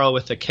Riley, Carl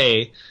with a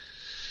K.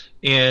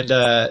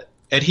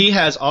 And he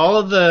has all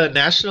of the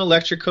National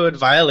Electric Code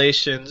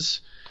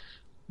violations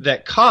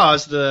that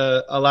cause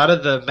a lot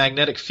of the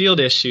magnetic field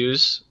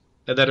issues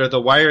that are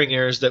the wiring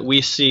errors that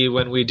we see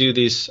when we do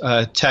these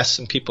tests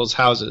in people's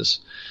houses.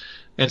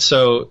 And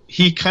so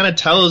he kind of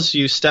tells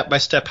you step by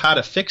step how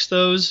to fix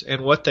those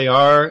and what they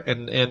are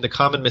and the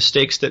common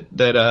mistakes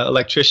that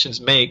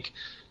electricians make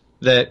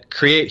that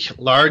create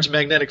large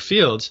magnetic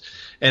fields.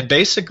 And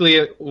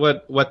basically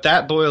what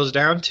that boils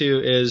down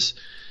to is,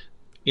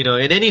 in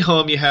any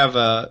home you have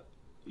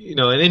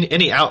in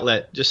any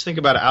outlet, just think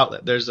about an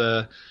outlet.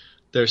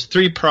 There's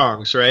 3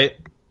 prongs, right?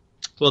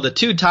 Well, the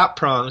 2 top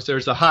prongs,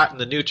 there's the hot and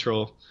the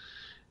neutral.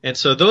 And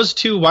so those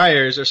 2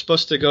 wires are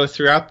supposed to go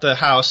throughout the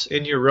house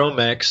in your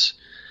Romex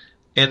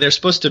and they're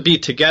supposed to be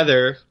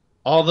together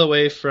all the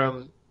way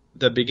from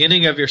the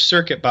beginning of your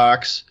circuit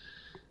box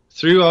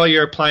through all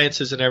your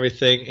appliances and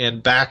everything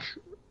and back,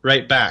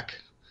 right back.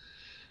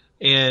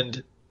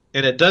 And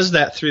it does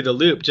that through the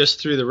loop, just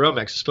through the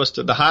Romex.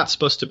 The hot's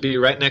supposed to be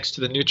right next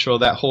to the neutral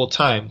that whole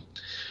time.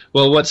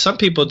 Well, what some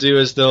people do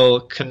is they'll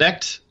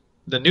connect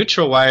the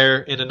neutral wire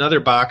in another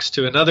box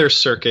to another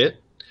circuit,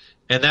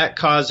 and that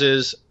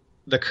causes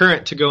the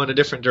current to go in a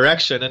different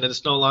direction, and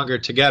it's no longer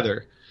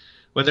together.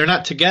 When they're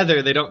not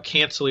together, they don't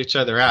cancel each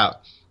other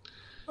out.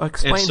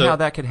 Explain how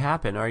that could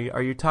happen. Are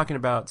you talking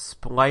about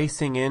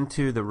splicing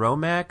into the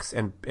Romex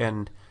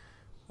and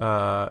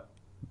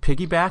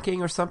piggybacking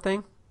or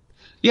something?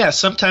 Yeah,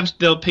 sometimes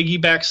they'll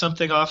piggyback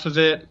something off of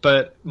it,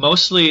 but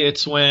mostly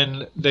it's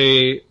when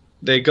they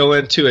go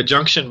into a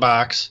junction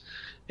box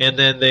and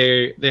then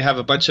they have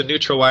a bunch of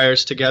neutral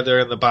wires together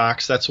in the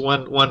box. That's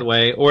one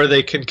way. Or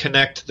they can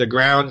connect the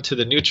ground to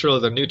the neutral or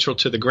the neutral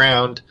to the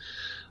ground.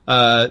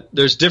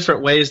 There's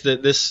different ways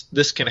that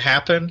this can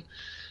happen.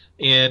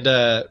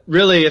 And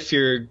really, if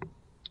you're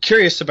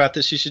curious about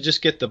this, you should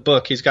just get the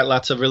book. He's got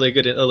lots of really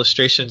good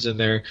illustrations in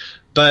there.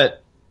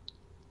 But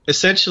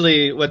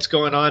essentially what's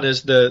going on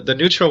is the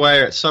neutral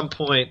wire at some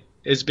point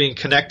is being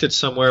connected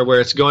somewhere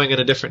where it's going in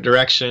a different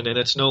direction, and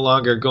it's no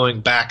longer going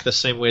back the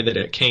same way that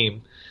it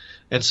came.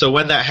 And so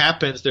when that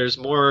happens, there's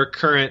more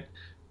current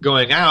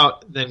going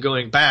out than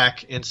going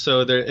back, and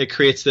so it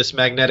creates this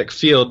magnetic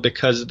field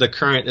because the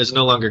current is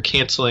no longer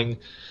canceling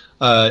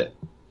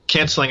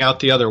out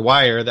the other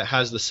wire that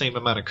has the same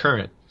amount of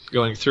current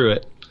going through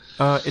it.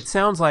 It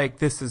sounds like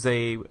this is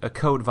a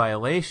code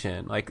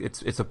violation. Like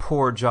it's a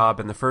poor job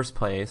in the first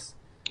place.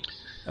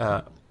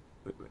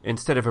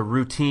 Instead of a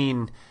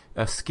routine,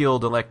 a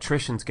skilled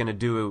electrician's going to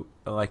do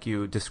like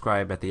you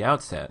describe at the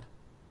outset.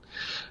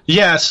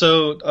 Yeah,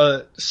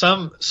 so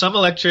some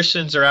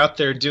electricians are out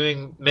there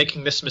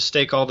making this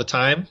mistake all the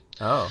time.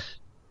 Oh.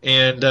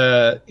 And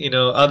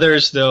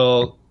others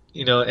they'll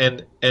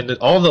and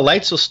all the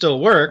lights will still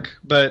work,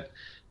 but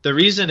the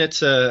reason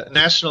it's a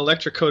National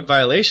Electric Code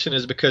violation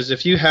is because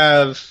if you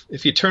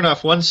turn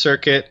off one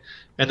circuit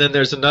and then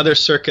there's another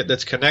circuit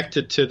that's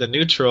connected to the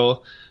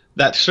neutral,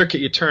 that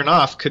circuit you turn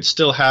off could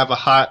still have a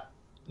hot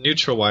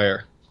neutral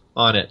wire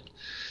on it.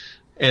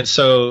 And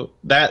so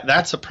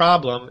that's a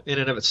problem in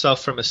and of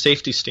itself from a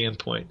safety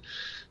standpoint.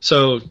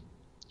 So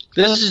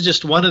this is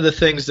just one of the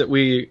things that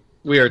we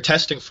are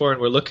testing for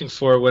and we're looking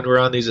for when we're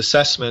on these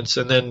assessments.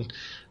 And then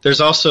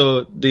there's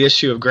also the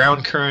issue of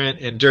ground current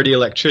and dirty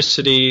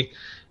electricity.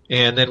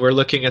 And then we're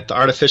looking at the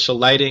artificial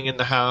lighting in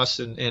the house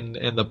and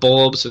the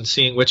bulbs and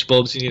seeing which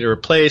bulbs you need to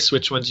replace,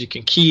 which ones you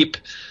can keep.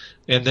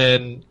 And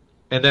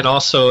then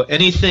also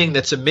anything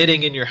that's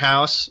emitting in your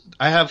house.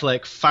 I have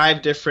like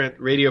 5 different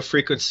radio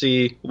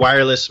frequency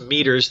wireless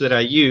meters that I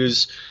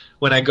use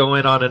when I go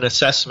in on an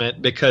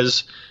assessment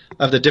because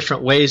of the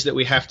different ways that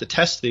we have to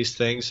test these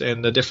things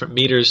and the different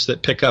meters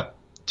that pick up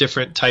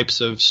different types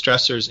of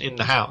stressors in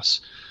the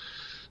house.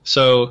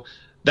 So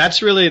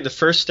that's really the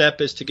first step,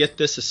 is to get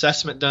this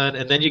assessment done,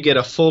 and then you get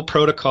a full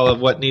protocol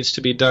of what needs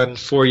to be done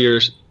for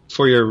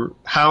your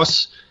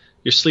house,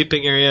 your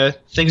sleeping area,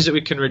 things that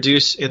we can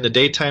reduce in the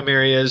daytime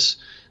areas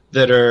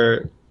that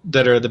are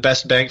the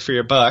best bang for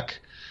your buck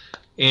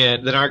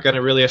and that aren't going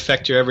to really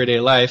affect your everyday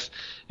life.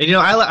 And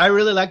I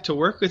really like to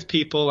work with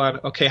people on,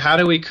 okay, how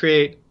do we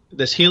create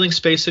this healing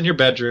space in your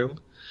bedroom,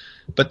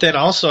 but then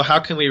also how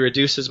can we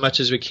reduce as much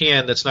as we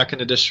can that's not going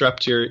to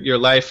disrupt your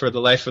life or the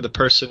life of the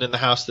person in the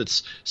house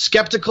that's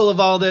skeptical of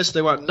all this.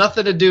 They want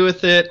nothing to do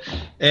with it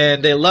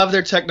and they love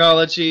their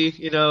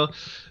technology,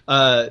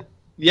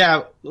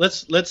 yeah,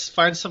 let's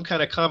find some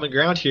kind of common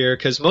ground here,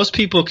 because most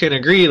people can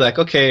agree, like,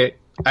 okay,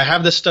 I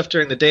have this stuff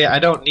during the day, I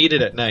don't need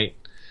it at night.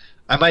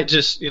 I might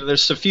just,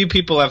 there's a few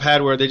people I've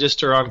had where they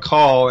just are on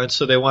call, and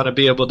so they want to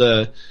be able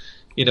to,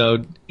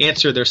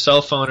 answer their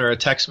cell phone or a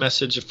text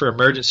message for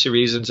emergency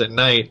reasons at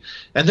night.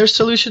 And there's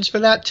solutions for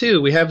that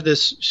too. We have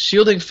this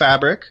shielding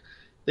fabric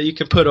that you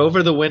can put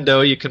over the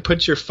window. You can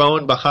put your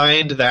phone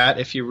behind that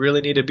if you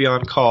really need to be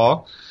on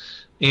call.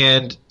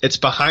 And it's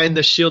behind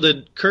the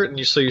shielded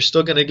curtain, so you're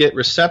still going to get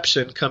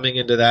reception coming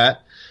into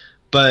that,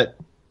 but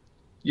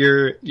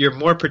you're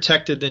more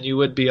protected than you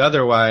would be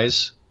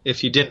otherwise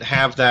if you didn't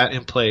have that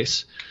in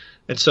place.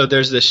 And so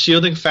there's this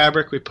shielding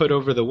fabric we put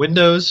over the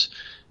windows.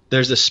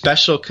 There's a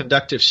special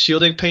conductive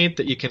shielding paint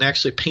that you can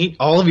actually paint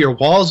all of your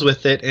walls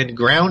with it and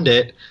ground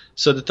it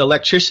so that the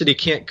electricity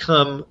can't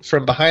come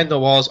from behind the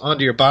walls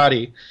onto your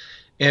body.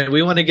 And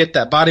we want to get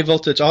that body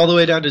voltage all the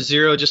way down to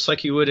 0, just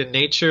like you would in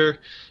nature.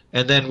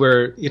 And then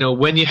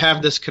when you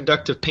have this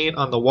conductive paint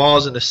on the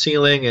walls and the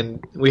ceiling,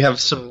 and we have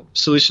some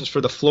solutions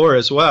for the floor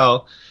as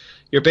well,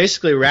 you're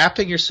basically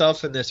wrapping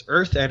yourself in this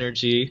earth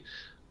energy,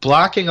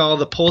 blocking all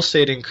the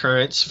pulsating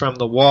currents from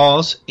the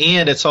walls,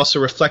 and it's also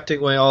reflecting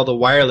away all the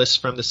wireless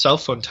from the cell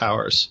phone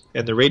towers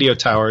and the radio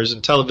towers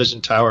and television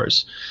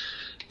towers.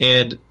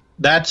 And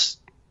that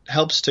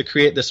helps to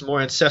create this more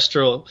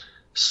ancestral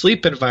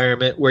sleep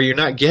environment where you're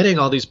not getting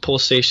all these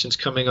pulsations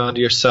coming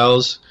onto your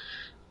cells,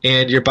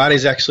 and your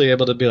body's actually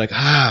able to be like,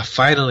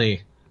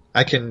 finally,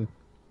 I can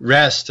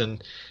rest.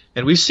 And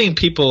we've seen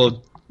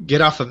people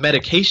get off of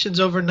medications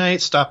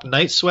overnight, stop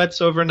night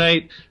sweats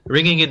overnight,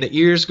 ringing in the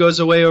ears goes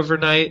away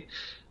overnight.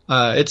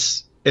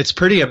 It's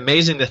pretty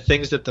amazing the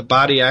things that the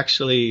body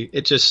actually,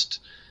 it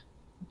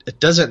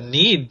doesn't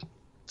need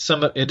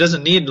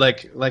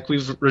like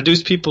we've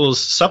reduced people's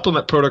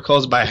supplement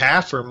protocols by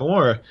half or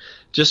more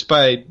just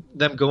by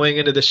them going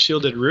into the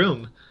shielded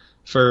room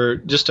for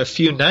just a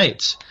few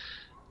nights.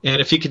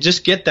 And if you could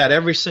just get that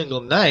every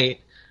single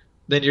night,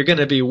 then you're going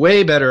to be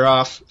way better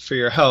off for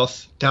your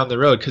health down the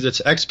road, because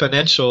it's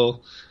exponential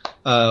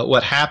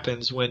what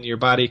happens when your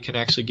body can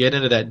actually get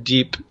into that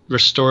deep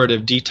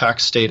restorative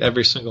detox state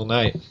every single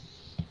night.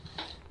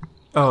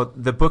 Oh,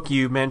 the book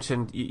you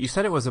mentioned, you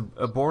said it was a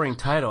boring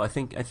title. I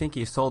think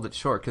you sold it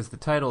short, because the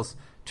title's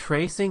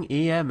Tracing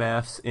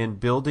EMFs in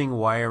Building,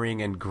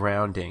 Wiring, and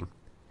Grounding.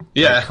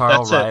 Yeah, by Carl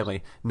that's Riley.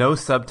 it. No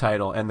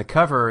subtitle. And the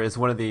cover is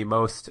one of the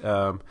most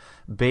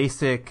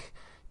basic,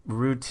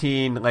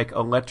 routine, like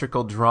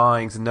electrical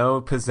drawings,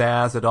 no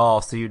pizzazz at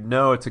all. So you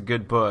know it's a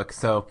good book.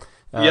 So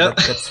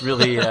that's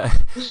really a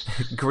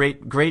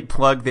great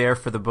plug there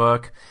for the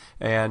book.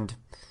 And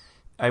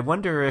I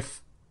wonder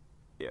if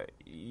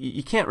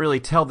you can't really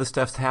tell this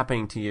stuff's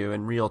happening to you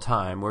in real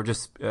time. We're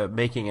just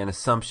making an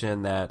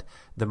assumption that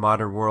the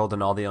modern world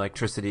and all the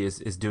electricity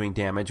is doing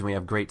damage, and we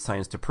have great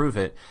science to prove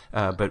it.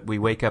 But we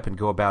wake up and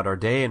go about our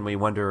day, and we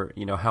wonder,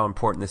 how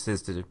important this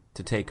is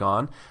to take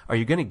on. Are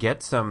you going to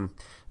get some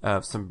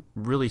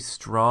really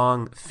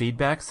strong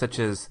feedback, such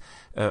as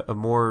a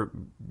more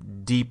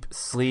deep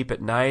sleep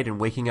at night and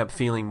waking up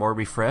feeling more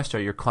refreshed?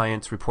 Are your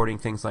clients reporting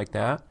things like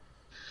that?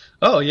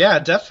 Oh yeah,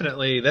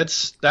 definitely.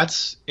 That's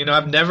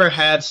I've never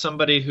had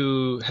somebody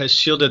who has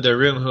shielded their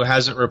room who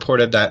hasn't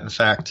reported that, in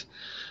fact.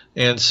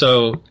 And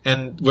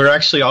we're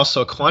actually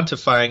also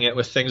quantifying it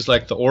with things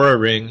like the Aura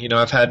Ring.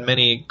 I've had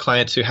many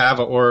clients who have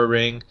an Aura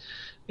Ring,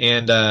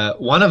 and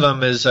one of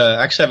them is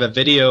actually I have a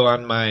video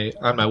on my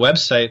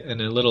website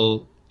and a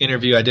little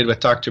interview I did with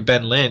Dr.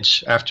 Ben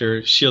Lynch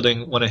after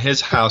shielding one of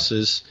his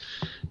houses,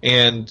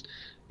 and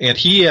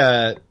he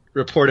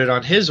reported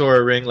on his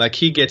Aura Ring like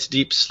he gets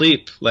deep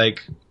sleep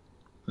like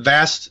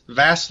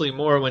vastly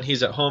more when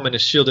he's at home in a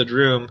shielded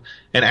room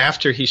and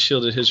after he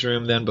shielded his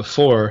room than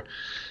before.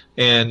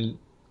 And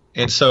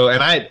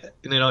I,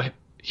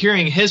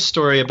 hearing his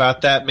story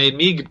about that made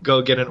me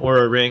go get an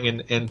Aura Ring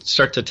and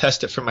start to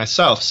test it for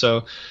myself.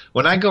 So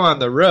when I go on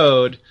the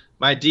road,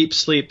 my deep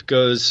sleep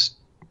goes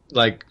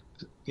like,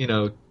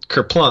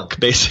 kerplunk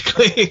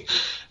basically.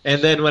 And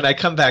then when I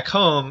come back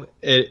home,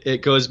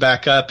 it goes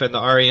back up, and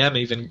the REM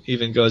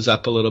even goes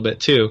up a little bit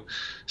too.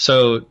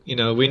 So,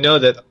 we know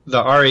that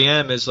the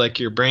REM is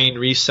like your brain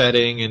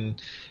resetting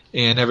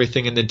and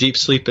everything, and the deep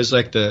sleep is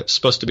like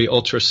supposed to be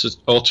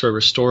ultra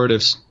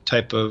restorative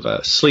type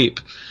of sleep.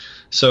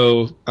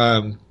 So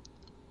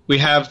we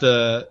have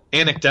the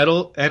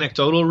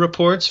anecdotal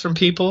reports from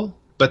people,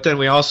 but then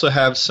we also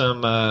have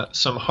some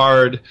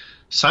hard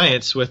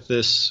science with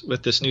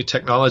this new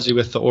technology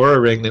with the Aura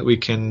Ring that we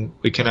can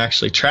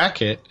actually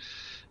track it.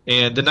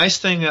 And the nice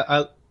thing,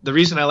 the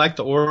reason I like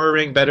the Aura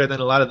Ring better than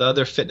a lot of the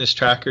other fitness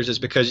trackers is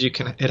because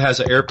it has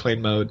an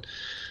airplane mode,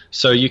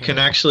 so you can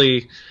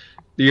actually,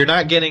 you're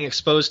not getting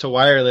exposed to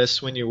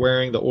wireless when you're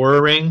wearing the Aura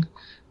Ring.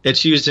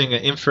 It's using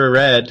an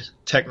infrared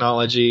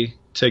technology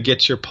to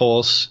get your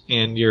pulse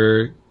and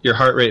your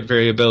heart rate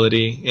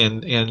variability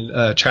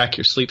and track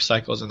your sleep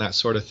cycles and that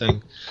sort of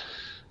thing.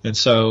 And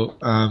so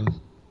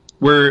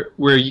we're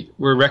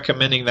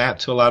recommending that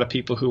to a lot of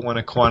people who want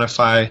to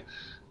quantify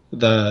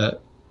the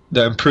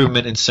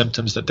improvement in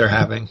symptoms that they're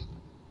having.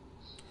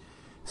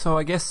 So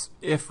I guess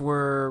if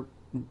we're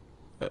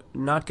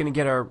not going to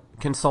get our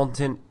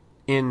consultant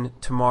in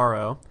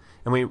tomorrow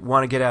and we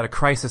want to get out of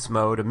crisis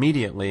mode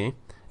immediately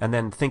and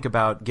then think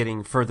about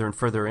getting further and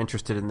further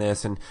interested in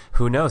this, and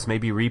who knows,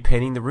 maybe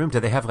repainting the room.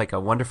 Do they have like a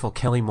wonderful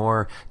Kelly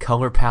Moore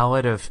color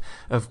palette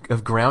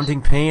of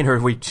grounding paint, or are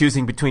we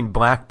choosing between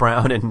black,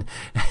 brown,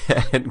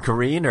 and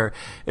green, or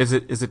is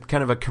it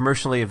kind of a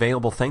commercially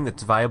available thing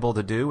that's viable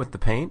to do with the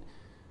paint?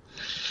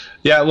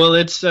 Yeah, well,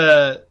 it's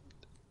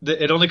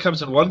it only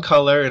comes in one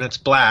color, and it's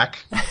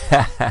black.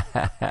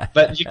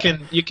 But you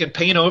can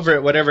paint over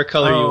it whatever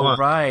color you want.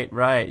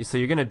 Right. So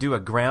you're going to do a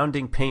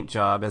grounding paint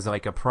job as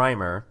like a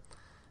primer.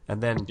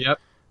 And then,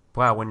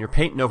 wow, when you're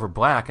painting over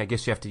black, I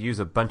guess you have to use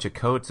a bunch of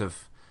coats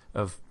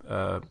of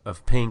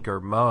pink or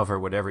mauve or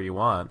whatever you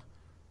want.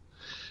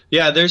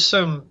 Yeah, there's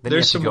some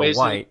ways.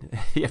 White.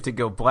 You have to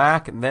go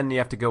black, and then you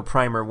have to go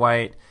primer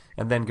white,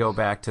 and then go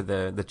back to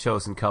the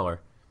chosen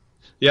color.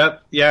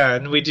 Yep, yeah,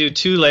 and we do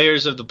 2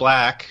 layers of the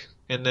black,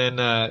 and then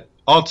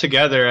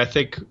altogether, I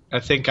think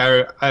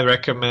I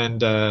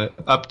recommend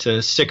up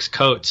to 6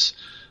 coats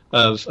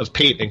of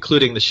paint,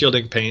 including the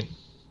shielding paint,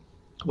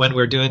 when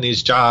we're doing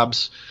these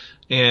jobs.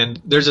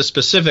 And there's a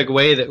specific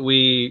way that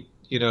we,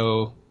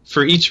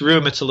 for each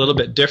room, it's a little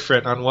bit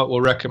different on what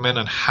we'll recommend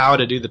on how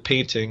to do the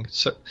painting.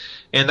 So,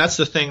 and that's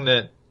the thing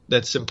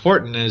that's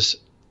important, is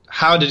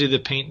how to do the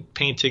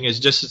painting is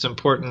just as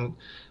important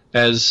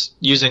as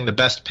using the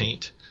best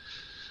paint.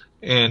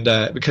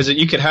 And because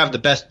you could have the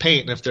best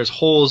paint, and if there's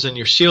holes in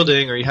your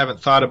shielding, or you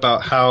haven't thought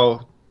about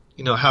how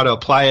to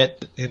apply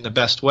it in the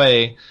best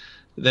way,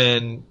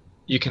 then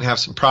you can have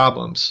some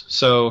problems.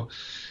 So,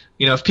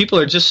 if people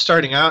are just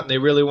starting out and they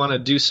really want to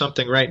do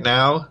something right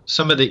now,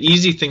 some of the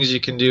easy things you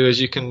can do is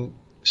you can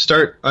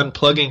start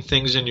unplugging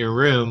things in your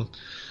room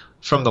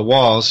from the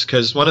walls,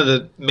 because one of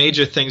the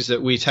major things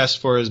that we test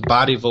for is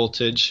body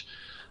voltage.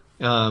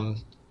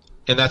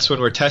 And that's when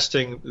we're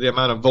testing the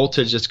amount of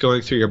voltage that's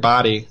going through your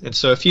body. And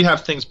so if you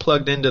have things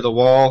plugged into the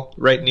wall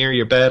right near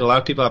your bed, a lot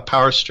of people have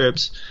power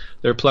strips.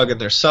 They're plugging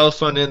their cell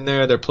phone in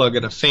there. They're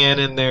plugging a fan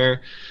in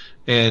there.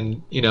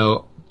 And,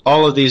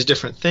 all of these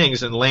different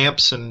things, and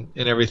lamps and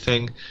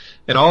everything.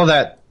 And all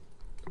that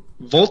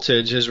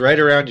voltage is right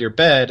around your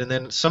bed. And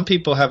then some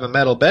people have a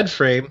metal bed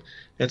frame,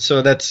 and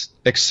so that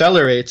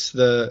accelerates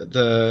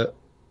the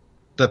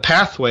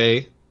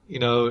pathway,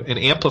 and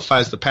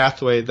amplifies the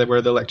pathway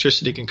where the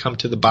electricity can come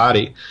to the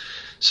body.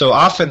 So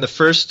often the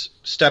first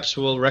steps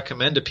we'll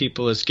recommend to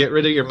people is get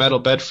rid of your metal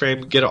bed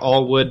frame, get an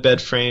all wood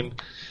bed frame,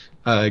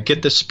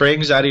 get the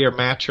springs out of your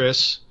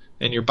mattress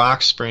and your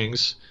box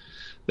springs.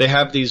 They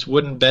have these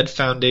wooden bed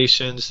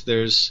foundations.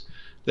 There's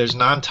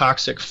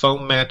non-toxic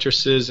foam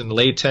mattresses and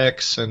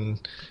latex and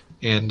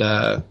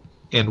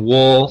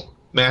wool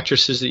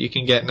mattresses that you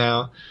can get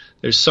now.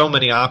 There's so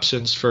many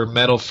options for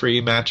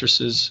metal-free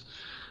mattresses.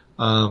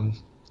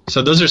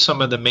 So those are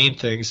some of the main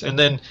things. And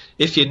then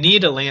if you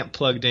need a lamp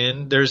plugged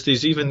in, there's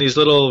these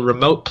little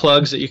remote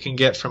plugs that you can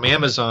get from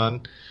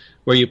Amazon,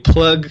 where you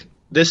plug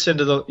it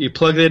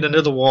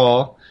into the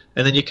wall,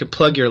 and then you can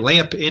plug your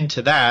lamp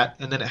into that,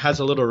 and then it has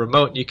a little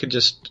remote, and you can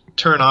just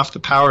turn off the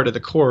power to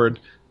the cord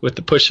with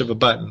the push of a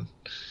button.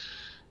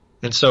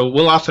 And so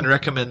we'll often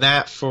recommend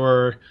that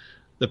for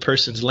the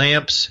person's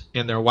lamps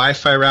and their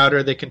Wi-Fi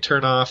router they can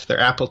turn off, their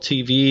Apple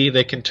TV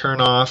they can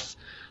turn off,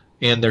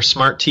 and their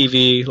smart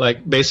TV.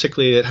 Like,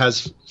 basically it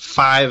has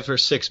 5 or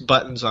 6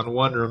 buttons on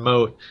one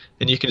remote,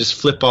 and you can just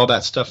flip all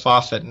that stuff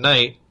off at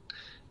night,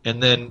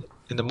 and then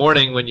in the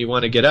morning when you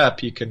want to get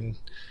up, you can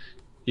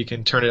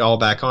turn it all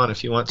back on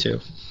if you want to.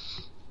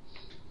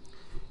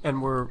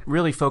 And we're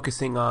really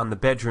focusing on the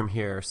bedroom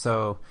here.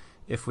 So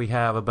if we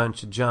have a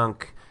bunch of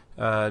junk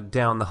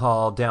down the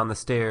hall, down the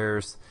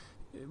stairs,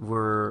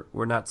 we're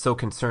not so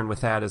concerned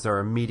with that as our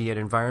immediate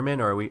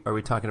environment. Or are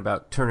we talking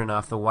about turning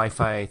off the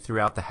Wi-Fi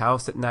throughout the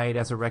house at night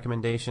as a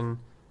recommendation?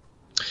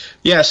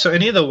 Yeah, so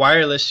any of the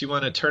wireless you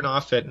want to turn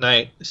off at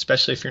night,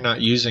 especially if you're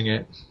not using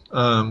it,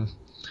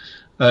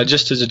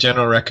 just as a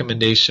general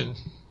recommendation,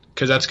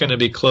 because that's going to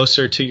be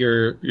closer to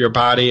your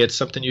body. It's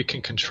something you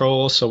can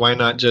control, so why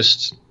not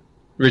just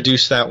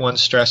reduce that one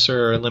stressor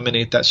or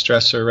eliminate that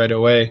stressor right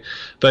away?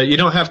 But you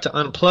don't have to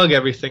unplug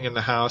everything in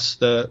the house.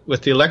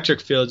 With the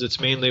electric fields, it's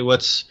mainly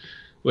what's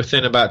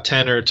within about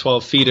 10 or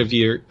 12 feet of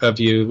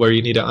you where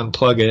you need to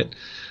unplug it.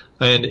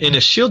 And in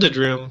a shielded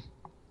room,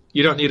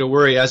 you don't need to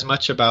worry as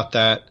much about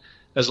that,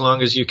 as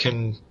long as you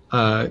can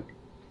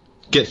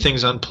get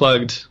things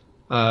unplugged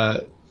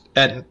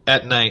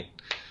at night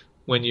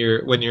when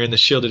you're in the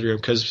shielded room.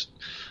 Because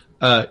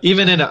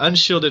even in an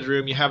unshielded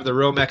room, you have the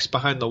Romex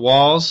behind the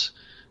walls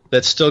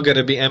that's still going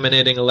to be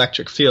emanating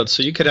electric fields.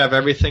 So you could have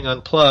everything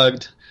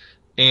unplugged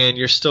and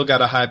you're still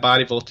got a high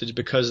body voltage,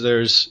 because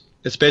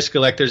it's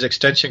basically like there's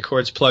extension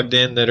cords plugged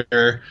in that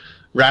are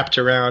wrapped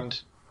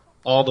around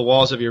all the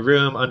walls of your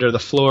room, under the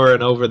floor,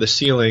 and over the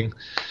ceiling.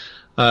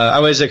 I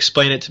always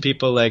explain it to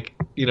people like,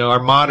 our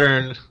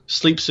modern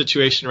sleep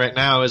situation right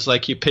now is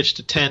like you pitched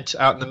a tent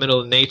out in the middle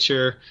of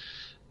nature,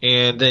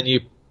 and then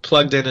you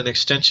plugged in an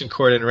extension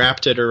cord and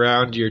wrapped it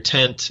around your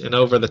tent and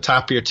over the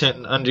top of your tent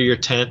and under your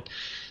tent.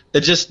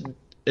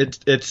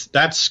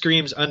 That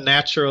screams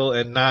unnatural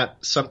and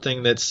not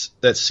something that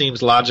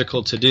seems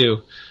logical to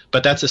do.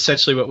 But that's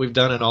essentially what we've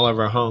done in all of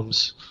our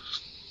homes.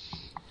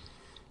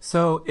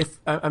 So if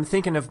I'm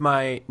thinking of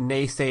my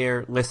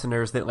naysayer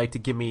listeners that like to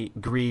give me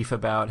grief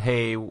about,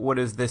 hey, what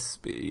is this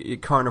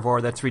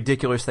carnivore? That's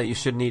ridiculous that you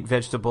shouldn't eat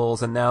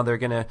vegetables. And now they're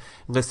going to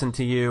listen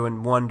to you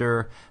and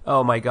wonder,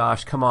 oh my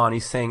gosh, come on.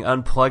 He's saying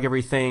unplug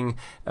everything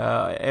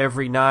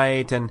every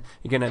night, and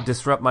you're going to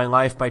disrupt my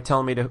life by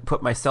telling me to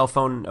put my cell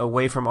phone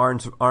away from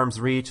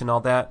arm's reach and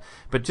all that.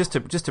 But just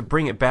to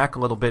bring it back a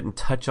little bit and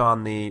touch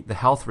on the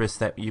health risks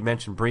that you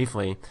mentioned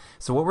briefly.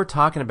 So what we're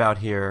talking about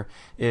here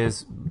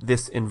is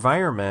this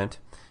environment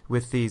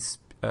with these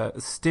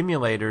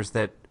stimulators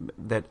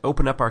that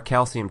open up our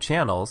calcium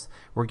channels.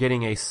 We're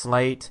getting a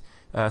slight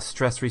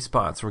stress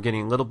response. We're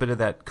getting a little bit of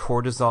that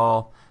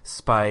cortisol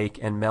spike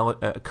and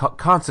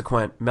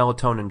consequent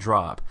melatonin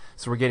drop.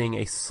 So we're getting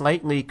a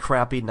slightly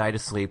crappy night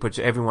of sleep, which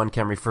everyone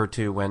can refer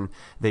to when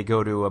they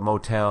go to a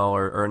motel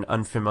or an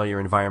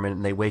unfamiliar environment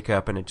and they wake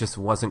up and it just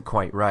wasn't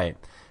quite right.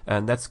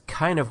 And that's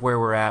kind of where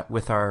we're at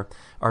with our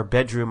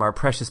bedroom, our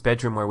precious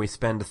bedroom, where we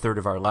spend a third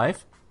of our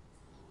life.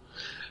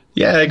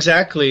 Yeah,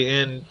 exactly.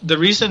 And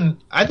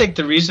I think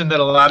the reason that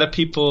a lot of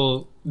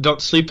people don't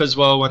sleep as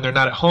well when they're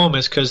not at home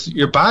is because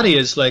your body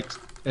is like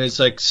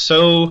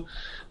so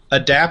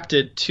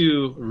adapted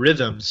to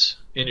rhythms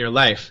in your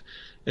life.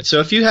 And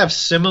so if you have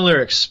similar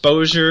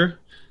exposure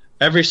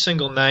every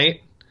single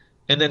night,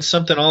 and then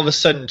something all of a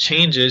sudden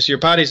changes, your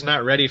body's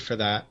not ready for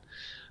that.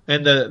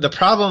 And the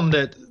problem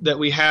that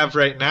we have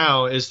right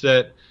now is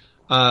that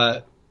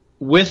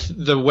with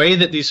the way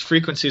that these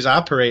frequencies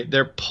operate,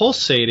 they're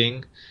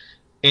pulsating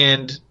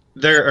and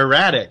they're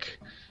erratic.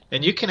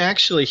 And you can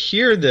actually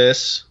hear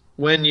this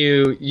when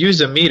you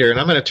use a meter. And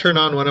I'm going to turn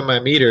on one of my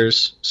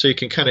meters so you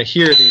can kind of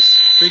hear these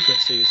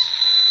frequencies.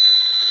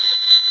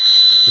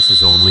 This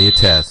is only a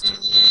test.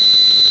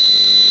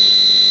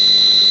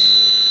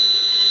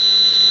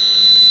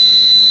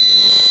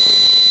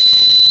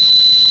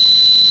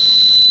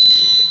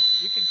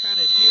 You can kind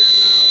of hear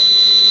how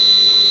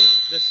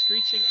the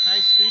high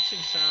screeching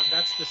sound,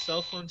 that's the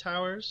cell phone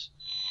towers.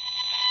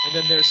 And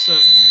then there's some...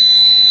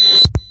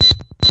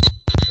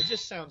 It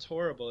just sounds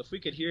horrible. If we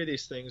could hear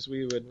these things,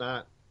 we would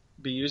not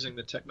be using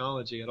the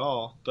technology at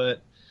all,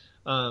 but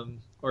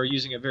or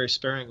using it very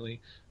sparingly.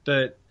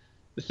 But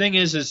the thing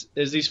is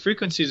these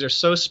frequencies are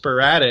so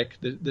sporadic.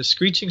 The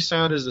screeching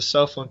sound is the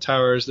cell phone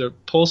towers. They're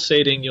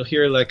pulsating. You'll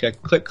hear like a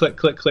click, click,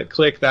 click, click,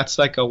 click. That's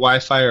like a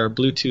Wi-Fi or a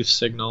Bluetooth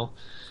signal.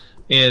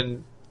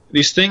 And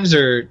these things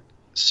are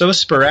so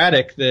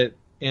sporadic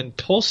and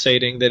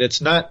pulsating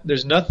that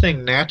there's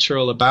nothing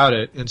natural about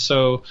it. And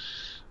so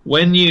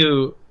when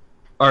you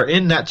are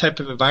in that type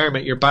of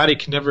environment, your body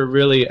can never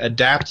really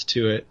adapt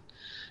to it.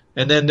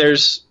 And then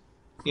there's,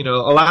 a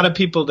lot of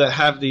people that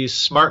have these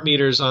smart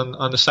meters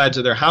on the sides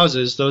of their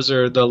houses. Those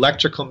are the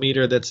electrical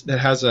meter that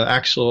has an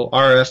actual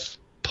RF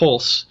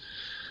pulse.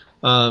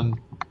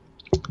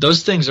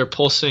 Those things are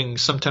pulsing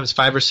sometimes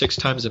 5 or 6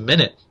 times a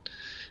minute.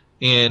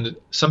 And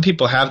some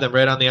people have them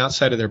right on the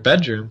outside of their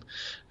bedroom.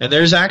 And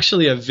there's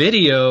actually a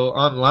video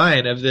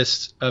online of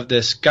this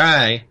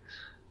guy.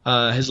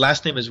 His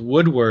last name is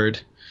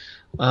Woodward.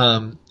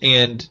 And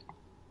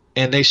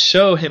they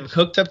show him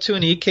hooked up to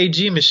an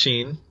EKG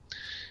machine,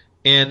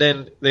 and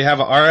then they have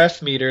an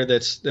RF meter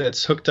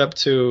that's hooked up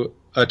to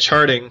a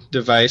charting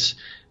device,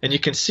 and you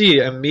can see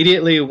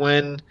immediately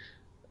when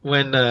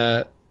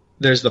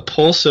there's the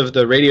pulse of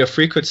the radio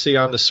frequency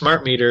on the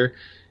smart meter,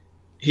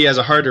 he has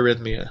a heart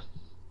arrhythmia.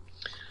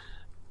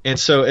 And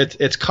so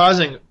it's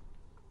causing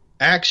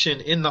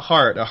action in the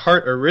heart, a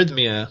heart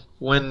arrhythmia,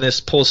 when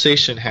this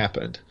pulsation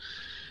happened.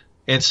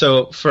 And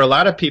so for a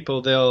lot of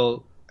people,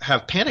 they'll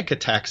have panic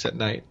attacks at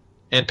night.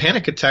 And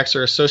panic attacks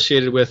are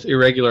associated with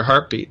irregular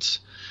heartbeats.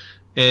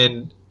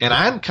 And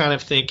I'm kind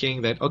of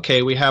thinking that,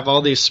 okay, we have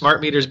all these smart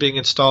meters being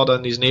installed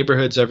on these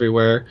neighborhoods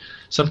everywhere.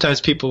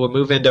 Sometimes people will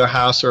move into a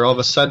house, or all of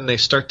a sudden they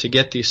start to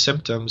get these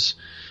symptoms.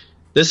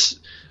 This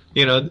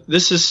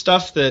is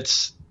stuff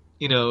that's,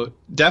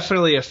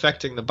 definitely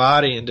affecting the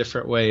body in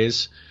different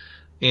ways.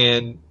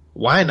 And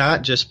why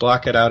not just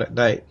block it out at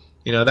night?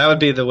 That would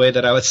be the way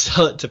that I would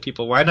sell it to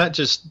people. Why not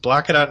just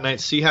block it out at night,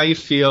 see how you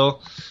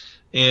feel?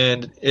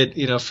 And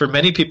it, for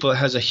many people, it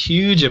has a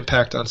huge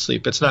impact on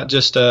sleep. It's not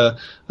just a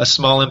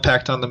small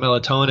impact on the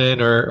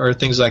melatonin or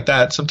things like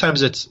that.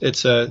 Sometimes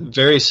it's a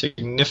very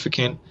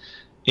significant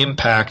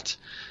impact.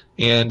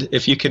 And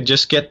if you can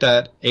just get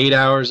that 8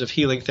 hours of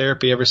healing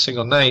therapy every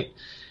single night,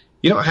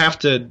 you don't have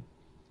to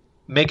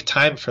make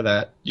time for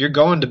that. You're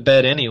going to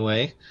bed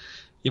anyway.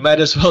 You might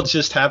as well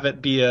just have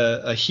it be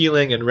a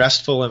healing and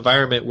restful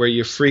environment where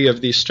you're free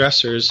of these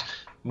stressors,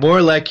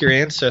 more like your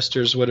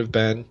ancestors would have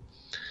been.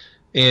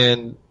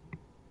 And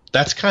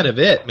that's kind of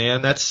it,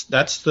 man. That's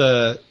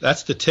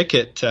the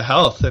ticket to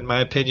health, in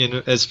my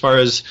opinion, as far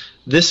as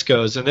this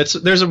goes. And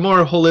there's a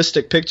more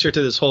holistic picture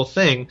to this whole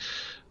thing.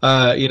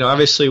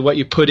 Obviously what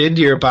you put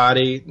into your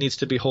body needs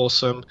to be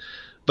wholesome,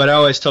 but I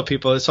always tell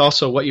people it's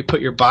also what you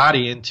put your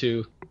body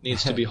into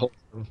needs to be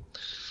wholesome.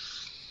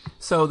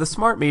 So the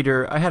smart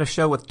meter, I had a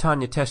show with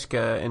Tanya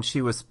Teshka, and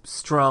she was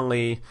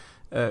strongly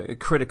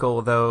critical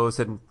of those,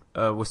 and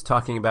was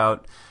talking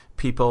about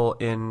people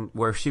in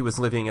where she was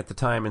living at the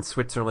time in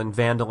Switzerland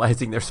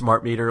vandalizing their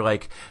smart meter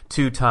like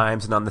 2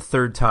 times, and on the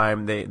 3rd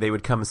time they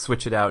would come and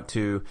switch it out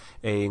to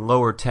a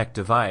lower tech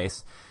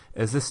device.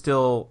 Is this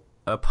still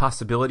a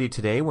possibility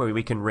today where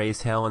we can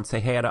raise hell and say,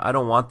 hey, I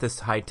don't want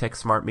this high-tech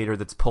smart meter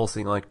that's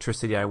pulsing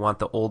electricity. I want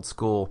the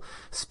old-school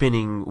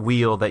spinning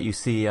wheel that you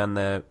see on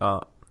the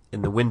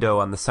in the window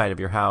on the side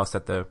of your house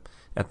at the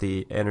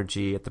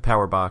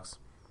power box?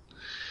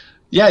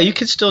 Yeah, you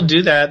can still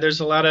do that. There's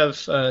a lot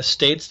of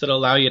states that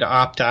allow you to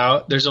opt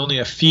out. There's only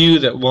a few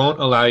that won't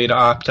allow you to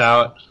opt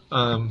out,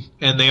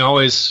 and they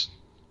always,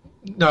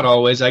 not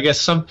always, I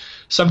guess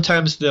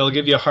sometimes they'll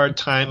give you a hard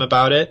time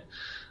about it.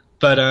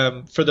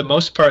 But for the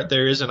most part,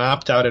 there is an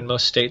opt-out in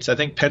most states. I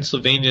think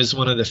Pennsylvania is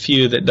one of the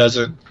few that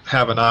doesn't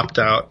have an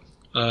opt-out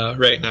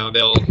right now.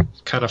 They'll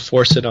kind of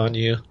force it on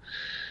you.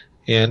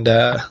 And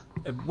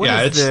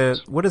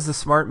what is the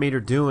smart meter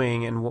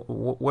doing, and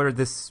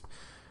what's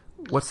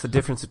the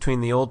difference between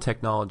the old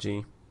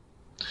technology?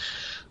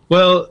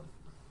 Well,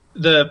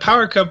 the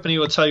power company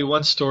will tell you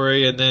one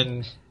story, and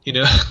then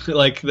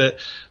like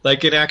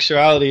in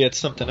actuality, it's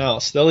something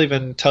else. They'll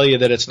even tell you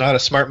that it's not a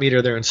smart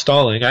meter they're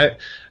installing. I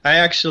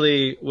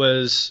actually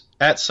was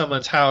at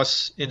someone's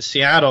house in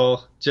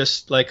Seattle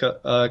just like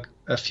a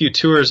few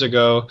tours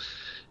ago,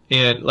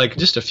 and like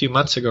just a few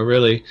months ago,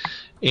 really.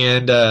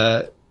 And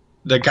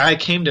the guy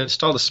came to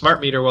install the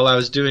smart meter while I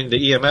was doing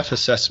the EMF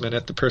assessment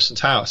at the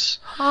person's house.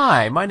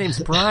 Hi, my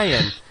name's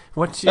Brian.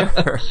 What's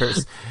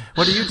yours?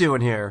 What are you doing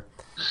here?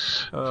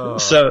 Oh.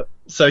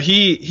 So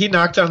he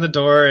knocked on the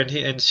door, and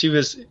he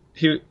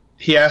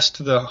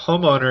asked the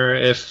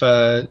homeowner if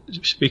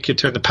we could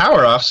turn the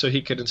power off so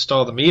he could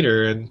install the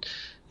meter, and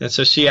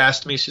so she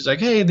asked me, she's like,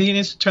 hey, he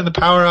needs to turn the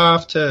power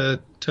off to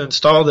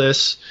install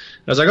this.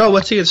 I was like, oh,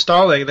 what's he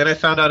installing? And then I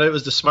found out it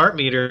was the smart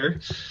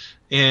meter,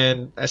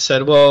 and I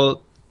said,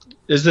 well,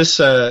 is this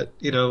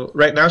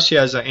right now she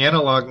has an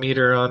analog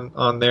meter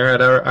on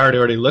there. I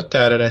already looked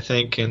at it, I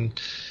think, and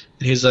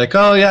he's like,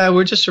 oh yeah,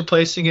 we're just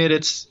replacing it.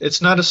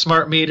 It's not a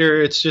smart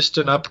meter. It's just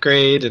an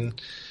upgrade. And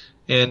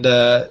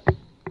it,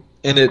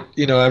 and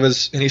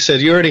he said,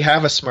 you already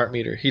have a smart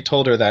meter. He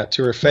told her that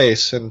to her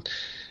face. And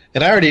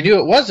I already knew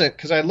it wasn't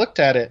because I looked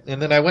at it.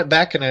 And then I went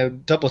back and I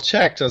double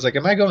checked. I was like,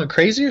 am I going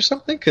crazy or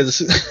something?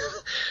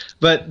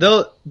 But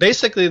they'll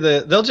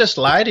just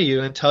lie to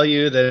you and tell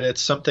you that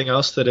it's something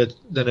else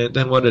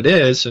than what it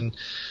is. And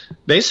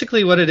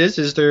basically what it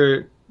is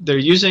they're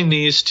using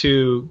these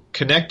to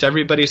connect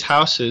everybody's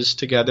houses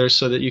together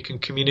so that you can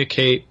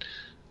communicate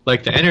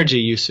like the energy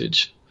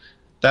usage.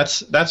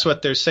 That's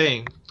what they're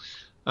saying.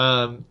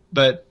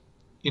 But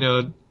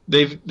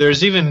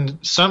there's even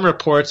some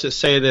reports that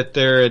say that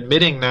they're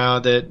admitting now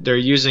that they're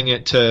using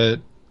it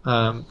to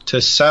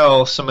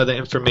sell some of the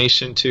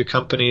information to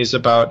companies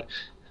about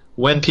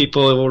when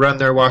people will run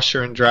their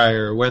washer and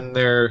dryer, when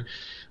they're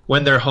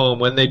home,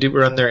 when they do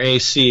run their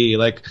AC,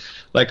 like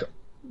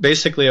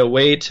basically a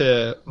way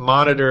to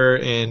monitor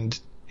and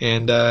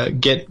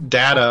get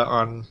data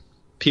on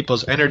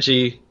people's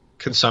energy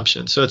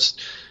consumption. So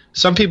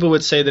some people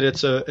would say that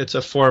it's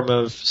a form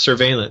of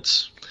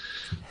surveillance.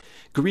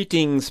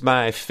 Greetings,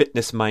 my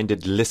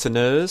fitness-minded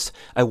listeners.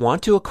 I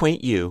want to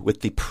acquaint you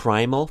with the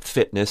Primal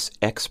Fitness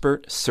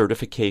Expert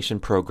Certification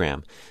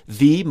Program,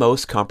 the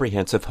most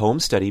comprehensive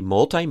home study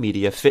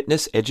multimedia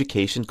fitness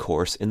education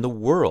course in the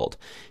world.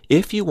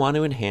 If you want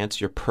to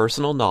enhance your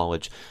personal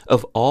knowledge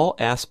of all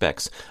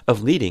aspects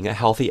of leading a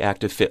healthy,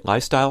 active, fit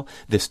lifestyle,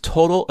 this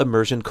total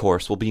immersion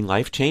course will be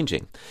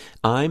life-changing.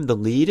 I'm the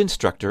lead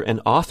instructor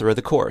and author of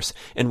the course,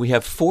 and we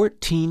have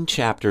 14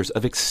 chapters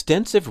of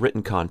extensive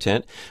written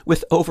content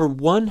with over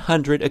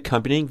 100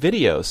 accompanying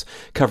videos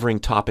covering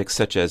topics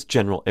such as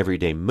general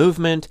everyday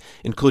movement,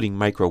 including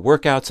micro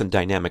workouts and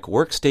dynamic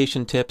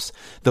workstation tips,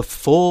 the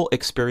full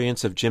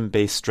experience of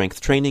gym-based strength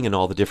training and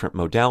all the different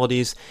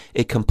modalities,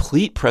 a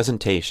complete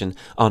presentation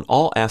on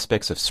all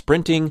aspects of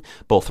sprinting,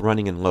 both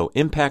running and low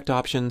impact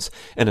options,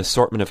 an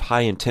assortment of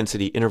high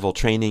intensity interval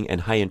training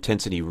and high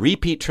intensity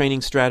repeat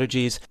training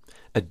strategies,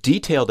 a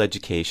detailed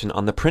education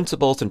on the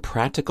principles and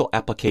practical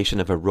application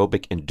of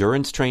aerobic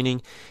endurance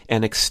training,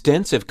 and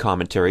extensive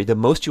commentary, the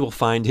most you will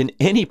find in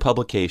any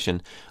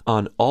publication,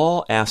 on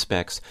all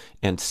aspects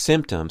and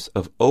symptoms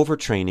of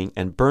overtraining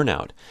and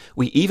burnout.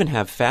 We even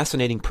have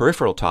fascinating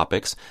peripheral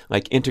topics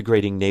like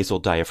integrating nasal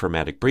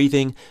diaphragmatic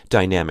breathing,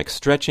 dynamic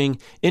stretching,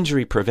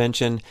 injury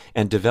prevention,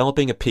 and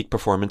developing a peak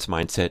performance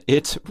mindset.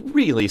 It's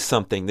really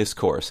something, this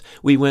course.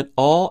 We went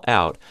all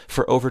out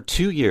for over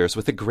 2 years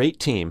with a great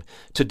team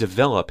to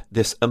develop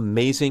this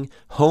amazing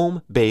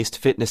home-based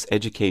fitness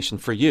education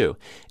for you.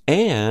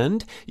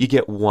 And you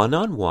get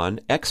one-on-one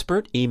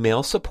expert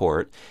email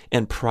support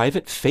and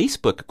private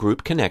Facebook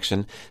group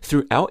connection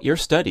throughout your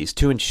studies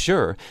to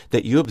ensure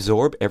that you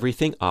absorb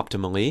everything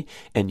optimally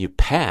and you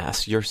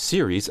pass your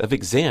series of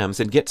exams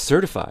and get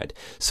certified.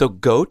 So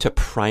go to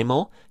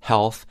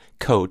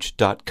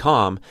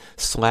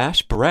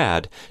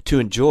primalhealthcoach.com/Brad to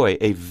enjoy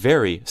a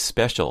very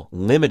special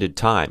limited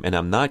time. And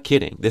I'm not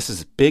kidding. This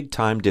is a big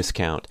time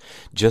discount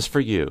just for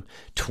you.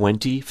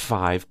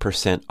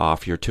 25%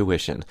 off your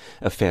tuition.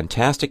 A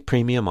fantastic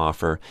premium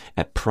offer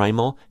at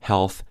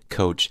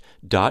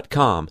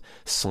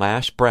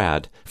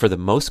primalhealthcoach.com/Brad for the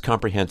most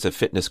comprehensive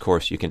fitness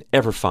course you can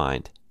ever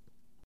find.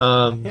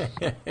 Ooh,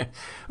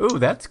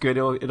 that's good.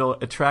 It'll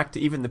attract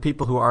even the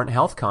people who aren't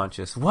health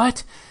conscious.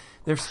 What?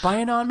 They're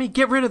spying on me?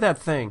 Get rid of that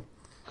thing.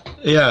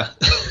 Yeah.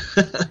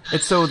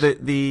 And so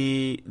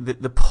the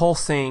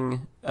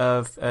pulsing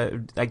of,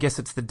 I guess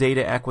it's the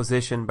data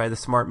acquisition by the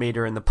smart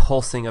meter and the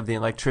pulsing of the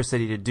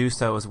electricity to do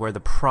so is where the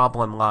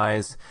problem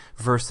lies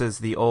versus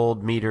the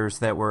old meters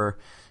that were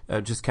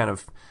just kind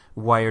of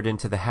wired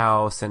into the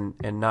house and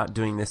not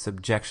doing this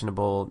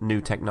objectionable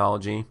new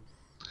technology.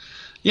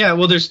 Yeah,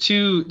 well, the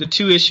two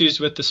issues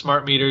with the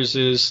smart meters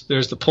is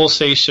there's the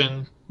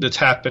pulsation that's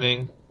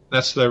happening.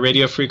 That's the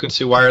radio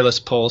frequency wireless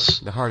pulse.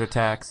 The heart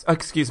attacks. Oh,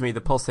 excuse me,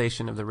 the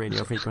pulsation of the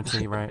radio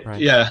frequency, right.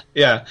 Yeah.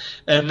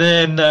 And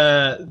then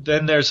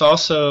there's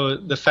also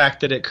the fact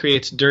that it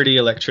creates dirty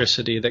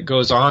electricity that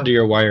goes onto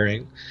your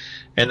wiring,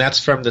 and that's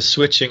from the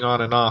switching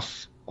on and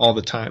off all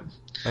the time.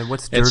 And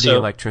what's dirty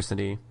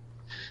electricity?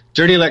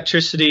 Dirty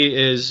electricity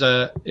is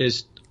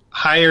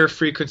higher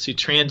frequency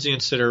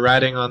transients that are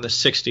riding on the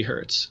 60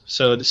 hertz.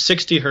 So the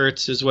 60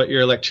 hertz is what your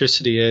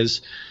electricity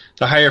is.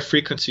 The higher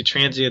frequency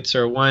transients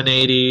are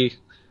 180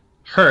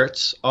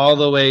 hertz all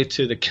the way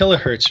to the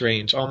kilohertz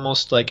range,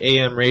 almost like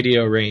AM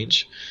radio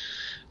range.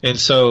 And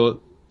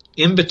so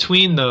in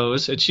between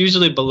those, it's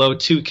usually below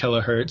 2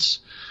 kilohertz,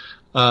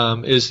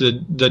 is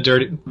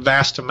the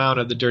vast amount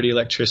of the dirty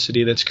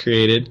electricity that's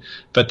created.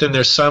 But then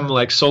there's some,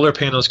 like solar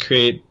panels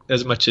create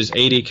as much as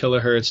 80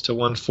 kilohertz to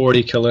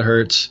 140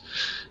 kilohertz,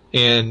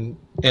 and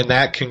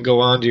that can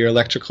go on to your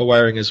electrical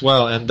wiring as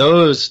well. And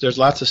there's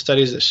lots of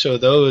studies that show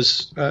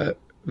those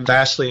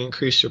vastly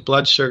increase your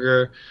blood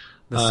sugar.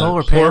 The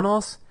solar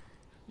panels?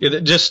 Yeah,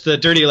 just the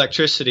dirty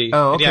electricity.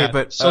 Oh, okay, yeah.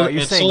 but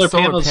you're saying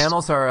solar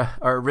panels are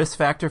a risk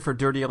factor for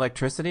dirty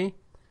electricity?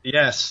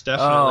 Yes,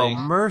 definitely. Oh,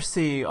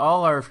 mercy!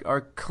 All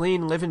our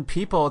clean living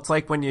people. It's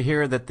like when you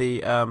hear that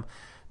the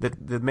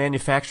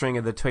manufacturing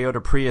of the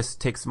Toyota Prius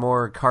takes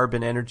more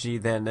carbon energy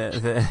than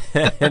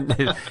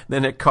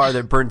than a car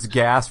that burns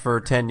gas for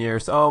 10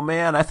 years. Oh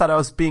man, I thought I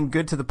was being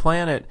good to the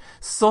planet.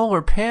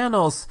 Solar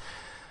panels.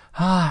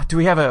 Do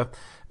we have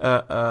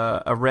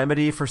a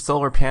remedy for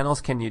solar panels?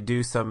 Can you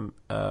do some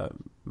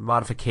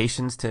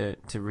modifications to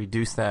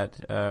reduce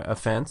that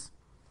offense?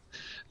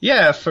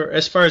 Yeah,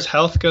 as far as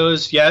health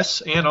goes,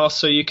 yes, and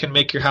also you can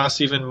make your house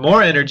even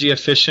more energy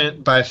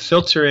efficient by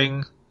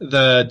filtering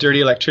the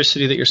dirty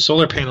electricity that your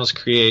solar panels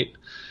create.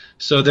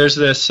 So there's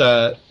this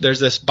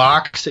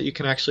box that you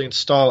can actually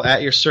install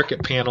at your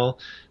circuit panel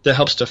that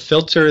helps to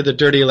filter the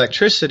dirty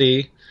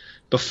electricity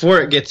before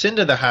it gets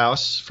into the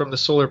house from the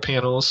solar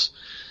panels,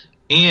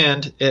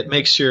 and it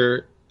makes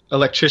your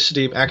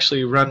electricity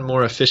actually run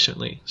more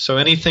efficiently. So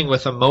anything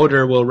with a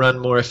motor will run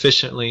more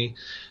efficiently,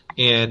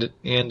 and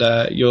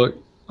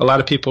a lot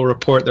of people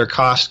report their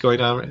cost going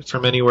down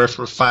from anywhere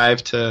from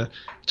 5 to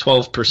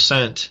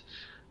 12%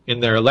 in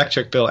their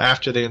electric bill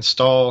after they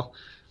install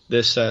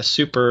this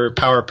super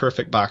power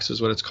perfect box is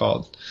what it's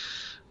called.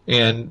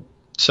 And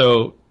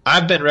so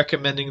I've been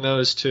recommending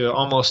those to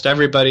almost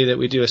everybody that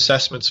we do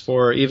assessments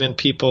for, even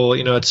people,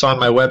 it's on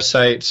my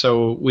website,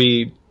 so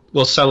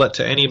we'll sell it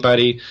to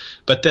anybody.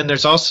 But then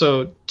there's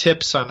also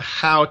tips on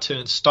how to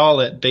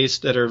install it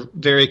that are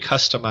very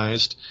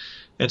customized.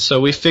 And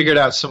so we figured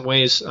out some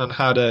ways on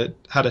how to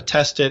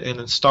test it and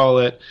install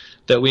it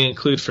that we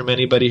include from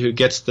anybody who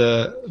gets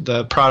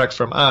the product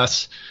from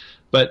us.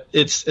 But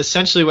it's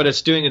essentially what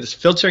it's doing is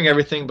filtering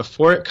everything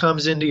before it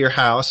comes into your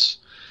house,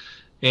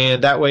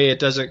 and that way it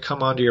doesn't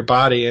come onto your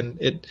body.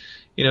 And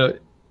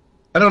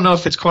I don't know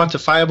if it's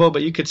quantifiable,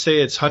 but you could say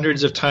it's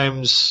hundreds of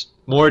times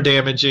more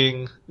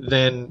damaging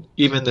than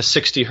even the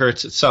 60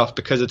 hertz itself,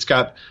 because it's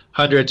got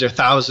hundreds or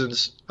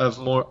thousands of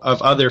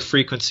other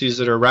frequencies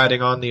that are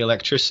riding on the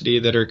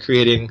electricity that are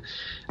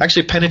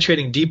actually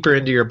penetrating deeper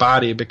into your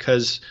body,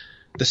 because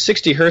the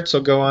 60 hertz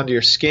will go onto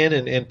your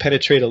skin and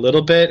penetrate a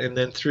little bit, and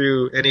then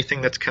through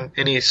anything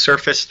any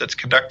surface that's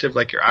conductive,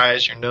 like your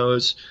eyes, your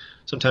nose,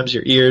 sometimes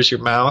your ears, your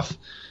mouth,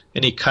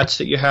 any cuts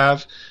that you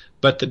have.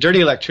 But the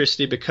dirty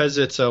electricity, because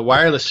it's a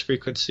wireless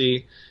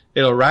frequency,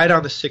 it'll ride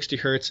on the 60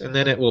 hertz, and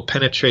then it will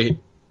penetrate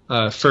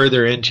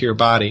further into your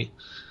body.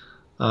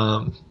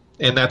 And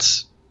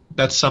that's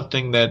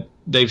something that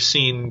they've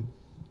seen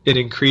it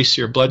increase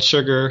your blood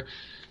sugar,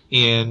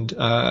 and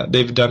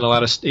they've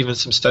done even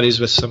some studies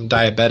with some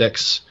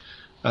diabetics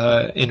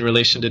in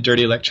relation to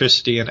dirty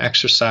electricity and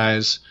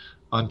exercise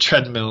on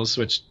treadmills,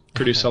 which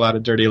produce a lot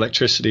of dirty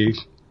electricity.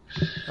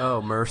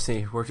 Oh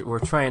mercy! We're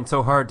trying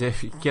so hard to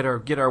get our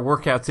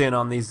workouts in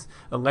on these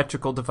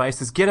electrical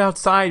devices. Get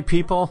outside,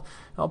 people!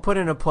 I'll put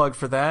in a plug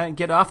for that.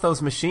 Get off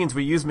those machines.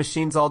 We use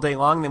machines all day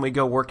long, then we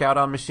go work out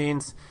on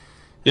machines.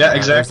 Yeah,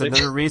 exactly. There's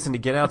another reason to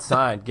get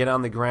outside, get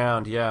on the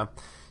ground. Yeah.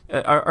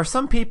 Are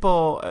some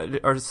people,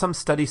 are some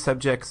study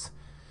subjects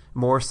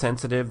more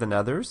sensitive than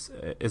others?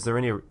 Is there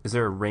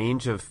a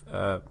range of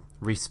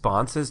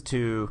responses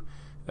to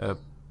a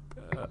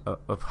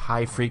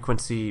high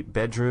frequency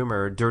bedroom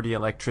or dirty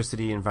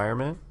electricity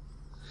environment?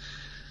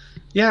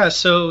 Yeah,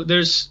 so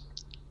there's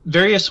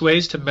various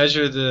ways to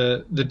measure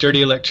the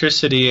dirty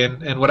electricity,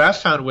 and what I've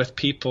found with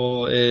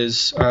people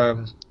is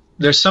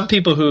there's some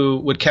people who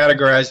would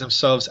categorize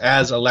themselves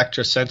as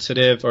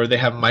electrosensitive, or they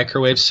have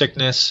microwave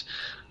sickness.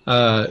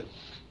 A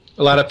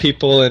lot of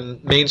people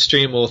in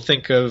mainstream will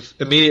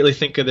immediately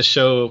think of the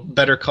show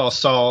Better Call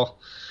Saul,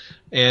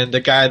 and the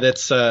guy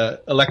that's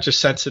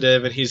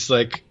electrosensitive, and he's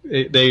like,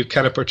 they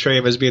kind of portray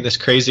him as being this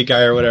crazy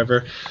guy or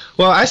whatever.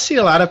 Well, I see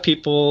a lot of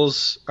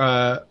people's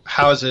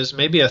houses,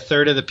 maybe a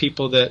third of the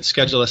people that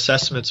schedule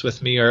assessments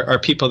with me are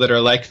people that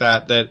are like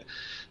that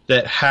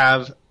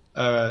have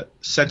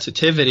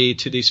sensitivity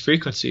to these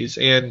frequencies,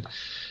 and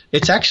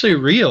it's actually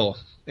real.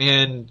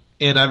 And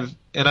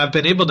I've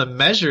been able to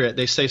measure it.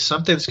 They say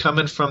something's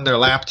coming from their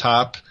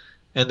laptop,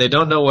 and they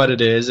don't know what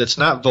it is. It's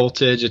not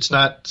voltage. It's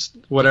not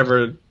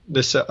whatever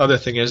this other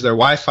thing is. Their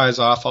Wi-Fi's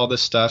off, all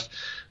this stuff.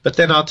 But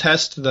then I'll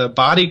test the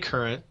body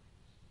current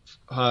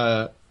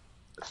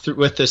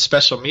with this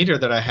special meter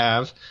that I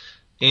have,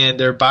 and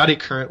their body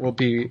current will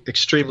be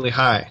extremely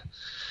high.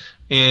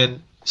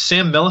 And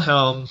Sam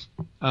Milhelm,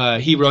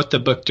 he wrote the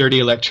book Dirty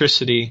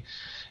Electricity,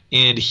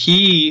 and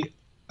he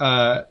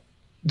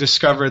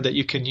discovered that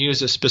you can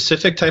use a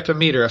specific type of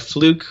meter, a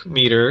fluke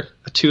meter,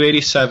 a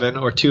 287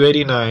 or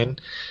 289,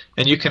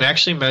 and you can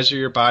actually measure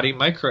your body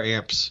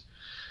microamps.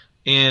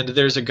 And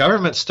there's a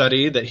government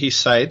study that he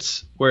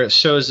cites where it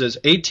shows as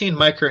 18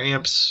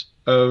 microamps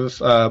of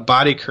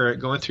body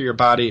current going through your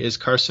body is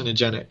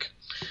carcinogenic.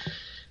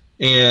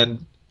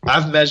 And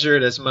I've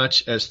measured as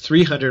much as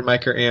 300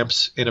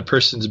 microamps in a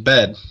person's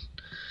bed.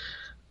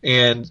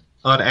 And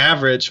on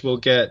average, we'll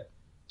get,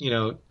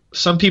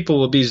 some people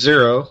will be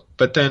 0,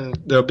 but then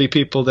there'll be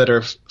people that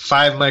are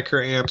 5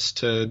 microamps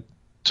to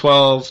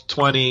 12,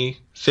 20,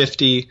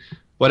 50,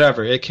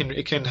 whatever. It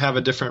can have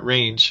a different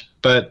range.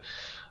 But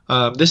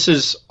this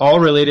is all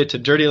related to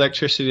dirty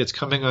electricity that's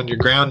coming on your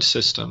ground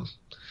system.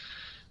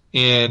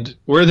 And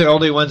we're the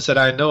only ones that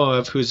I know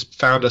of who's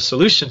found a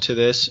solution to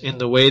this in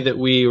the way that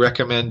we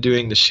recommend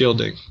doing the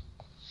shielding.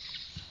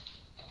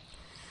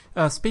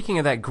 Speaking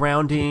of that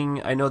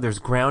grounding, I know there's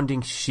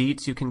grounding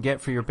sheets you can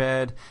get for your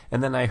bed,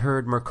 and then I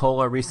heard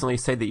Mercola recently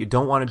say that you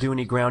don't want to do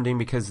any grounding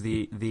because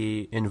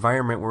the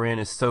environment we're in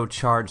is so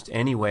charged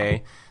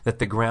anyway that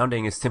the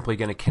grounding is simply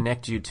going to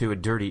connect you to a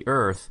dirty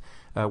earth.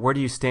 Where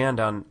do you stand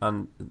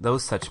on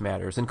those such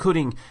matters,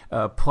 including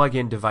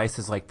plug-in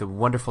devices like the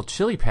wonderful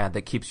Chili Pad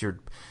that keeps your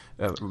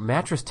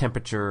mattress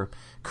temperature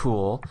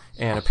cool,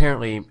 and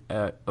apparently,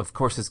 of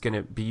course, is going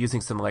to be using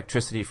some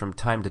electricity from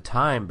time to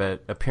time,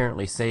 but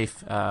apparently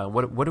safe.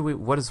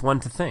 What is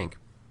one to think?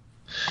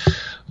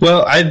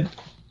 Well, I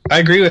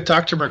agree with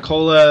Dr.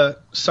 Mercola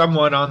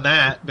somewhat on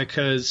that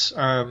because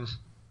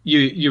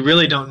you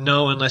really don't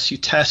know unless you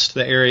test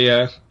the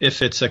area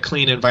if it's a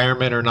clean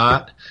environment or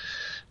not.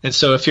 And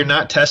so if you're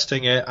not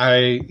testing it,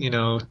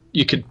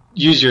 you could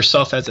use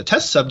yourself as a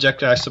test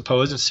subject, I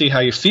suppose, and see how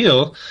you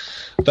feel.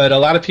 But a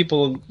lot of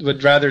people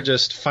would rather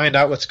just find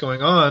out what's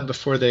going on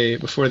before they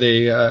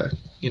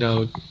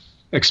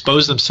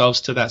expose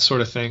themselves to that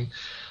sort of thing.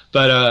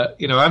 But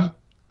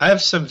I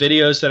have some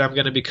videos that I'm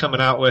going to be coming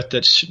out with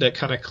that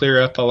kind of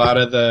clear up a lot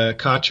of the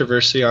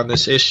controversy on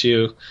this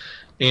issue.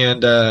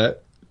 And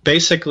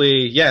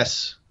basically,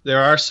 yes,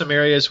 there are some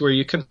areas where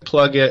you can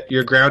plug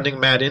your grounding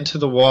mat into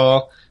the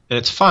wall and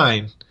it's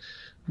fine.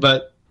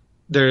 But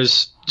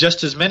there's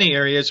just as many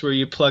areas where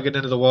you plug it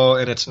into the wall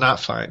and it's not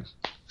fine.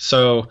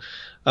 So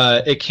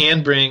it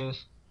can bring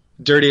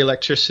dirty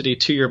electricity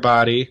to your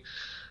body.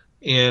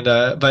 And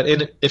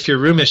if your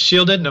room is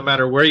shielded, no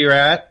matter where you're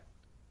at,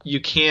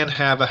 you can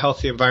have a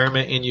healthy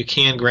environment and you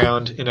can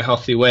ground in a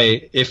healthy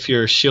way if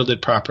you're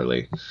shielded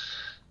properly.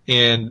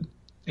 And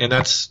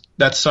that's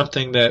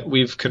something that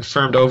we've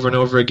confirmed over and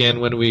over again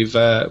when we've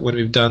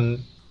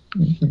done,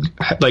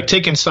 like,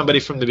 taken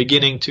somebody from the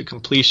beginning to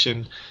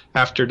completion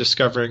after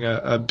discovering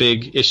a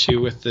big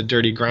issue with the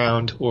dirty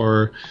ground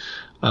or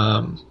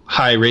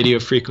high radio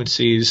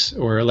frequencies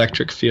or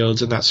electric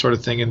fields and that sort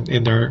of thing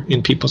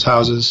in people's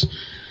houses.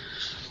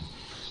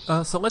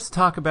 So let's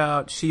talk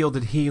about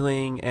shielded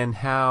healing and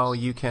how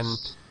you can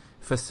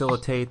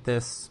facilitate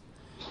this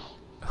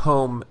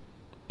home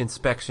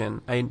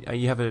inspection.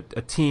 You have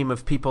a team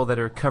of people that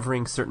are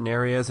covering certain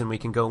areas, and we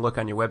can go look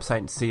on your website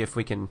and see if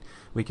we can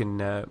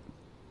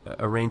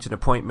arrange an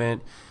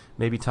appointment,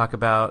 maybe talk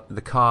about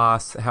the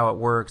costs, how it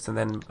works, and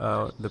then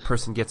the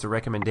person gets a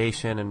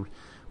recommendation and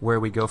where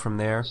we go from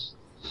there.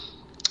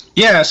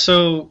 Yeah,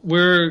 so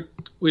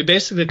we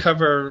basically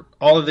cover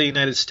all of the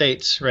United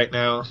States right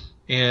now,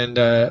 and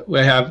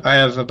I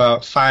have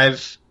about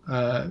 5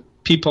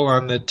 people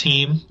on the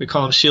team. We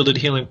call them Shielded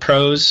Healing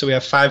Pros. So we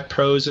have 5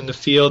 pros in the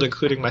field,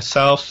 including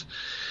myself,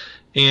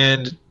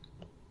 and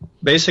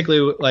basically,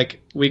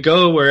 like, we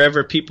go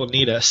wherever people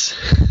need us.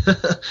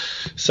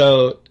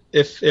 So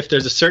if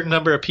there's a certain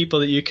number of people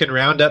that you can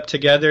round up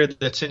together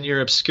that's in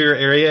your obscure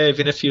area,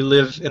 even if you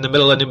live in the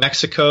middle of New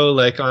Mexico,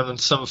 like on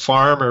some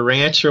farm or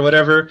ranch or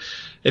whatever,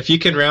 if you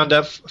can round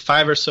up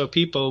 5 or so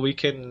people, we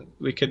could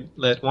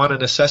want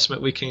an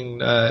assessment. We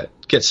can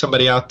get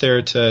somebody out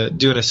there to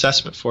do an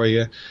assessment for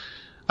you.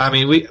 I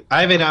mean,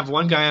 I even have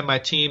one guy on my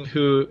team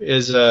who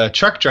is a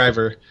truck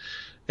driver,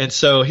 and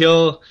so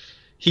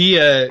he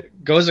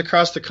goes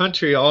across the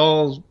country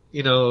all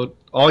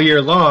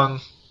year long,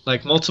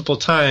 like multiple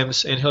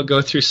times, and he'll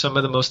go through some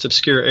of the most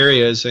obscure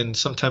areas, and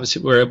sometimes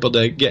we're able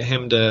to get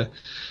him to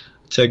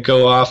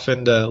go off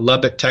into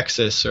Lubbock,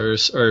 Texas,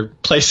 or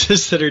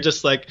places that are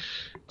just like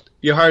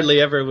you hardly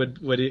ever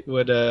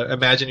would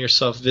imagine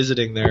yourself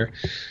visiting there.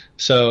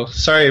 So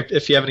sorry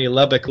if you have any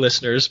Lubbock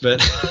listeners,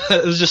 but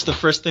it was just the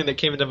first thing that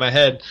came into my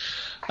head.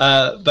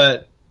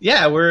 But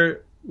yeah,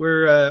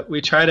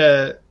 we try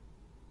to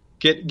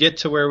get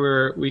to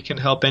where we can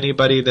help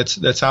anybody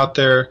that's out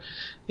there,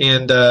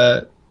 and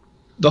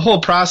the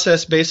whole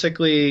process,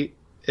 basically,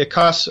 it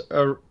costs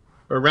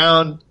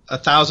around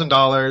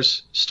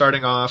 $1,000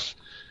 starting off,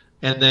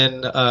 and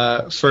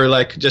then for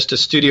like just a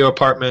studio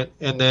apartment,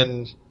 and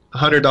then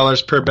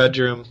 $100 per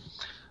bedroom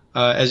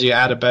as you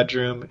add a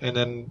bedroom, and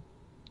then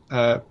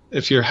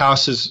if your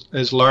house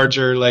is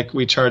larger, like,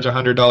 we charge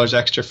 $100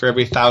 extra for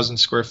every 1,000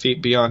 square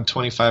feet beyond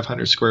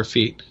 2,500 square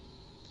feet.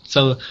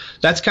 So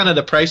that's kind of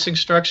the pricing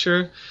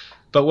structure.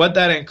 But what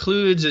that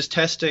includes is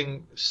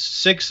testing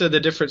 6 of the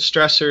different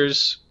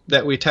stressors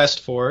that we test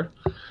for,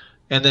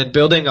 and then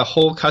building a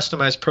whole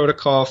customized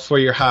protocol for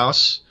your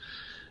house,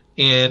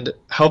 and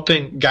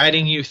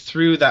guiding you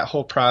through that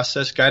whole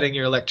process, guiding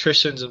your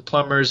electricians and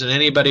plumbers and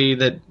anybody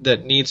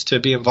that needs to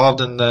be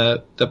involved in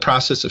the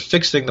process of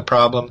fixing the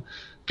problem,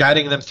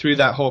 guiding them through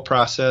that whole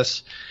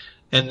process.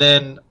 And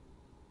then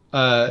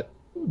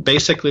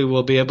basically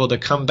we'll be able to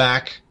come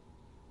back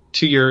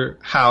to your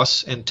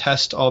house and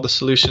test all the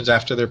solutions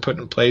after they're put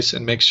in place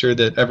and make sure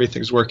that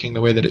everything's working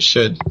the way that it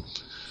should.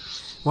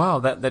 Wow,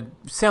 that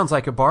sounds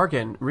like a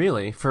bargain,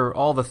 really, for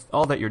all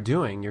that you're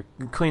doing. You're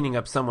cleaning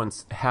up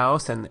someone's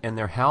house and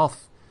their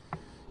health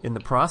in the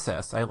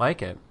process. I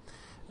like it.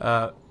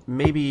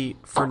 Maybe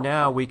for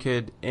now we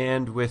could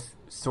end with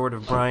sort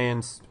of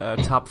Brian's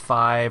top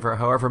 5 or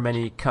however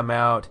many come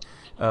out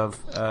of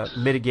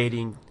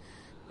mitigating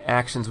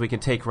actions we can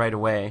take right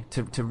away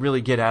to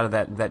really get out of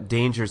that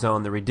danger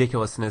zone, the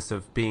ridiculousness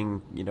of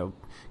being,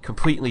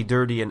 completely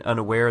dirty and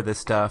unaware of this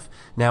stuff.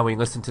 Now we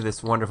listen to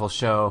this wonderful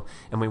show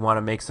and we want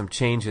to make some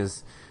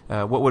changes.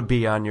 What would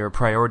be on your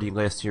priority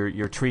list, your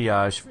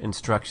triage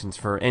instructions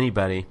for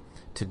anybody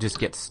to just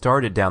get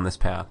started down this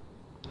path?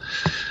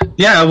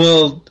 Yeah,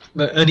 well,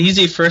 an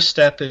easy first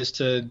step is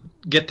to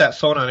get that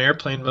phone on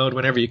airplane mode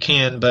whenever you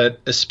can, but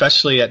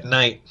especially at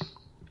night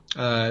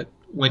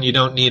when you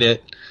don't need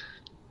it.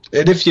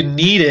 And if you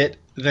need it,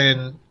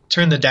 then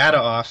turn the data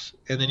off,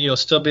 and then you'll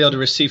still be able to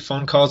receive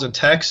phone calls and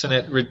texts, and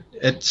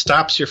it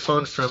stops your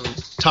phone from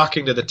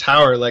talking to the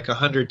tower like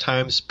 100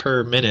 times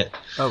per minute.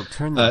 Oh,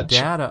 turn the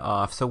data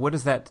off. So what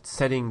is that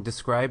setting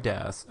described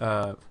as?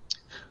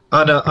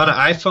 On an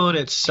iPhone,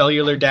 it's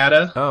cellular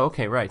data. Oh,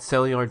 okay, right.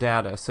 Cellular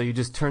data. So you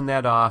just turn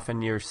that off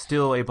and you're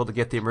still able to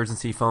get the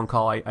emergency phone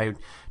call. I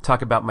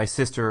talk about my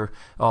sister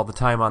all the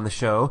time on the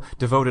show,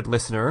 devoted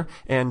listener,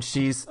 and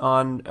she's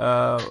on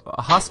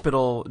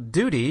hospital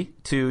duty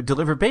to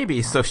deliver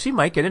babies, so she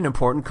might get an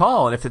important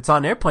call. And if it's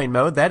on airplane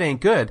mode, that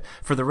ain't good.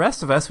 For the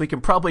rest of us, we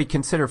can probably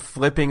consider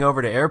flipping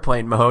over to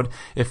airplane mode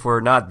if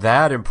we're not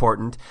that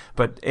important,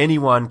 but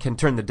anyone can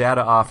turn the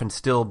data off and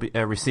still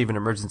receive an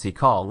emergency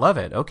call. Love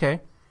it. Okay.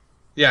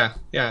 Yeah.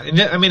 And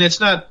I mean, it's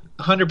not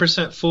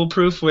 100%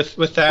 foolproof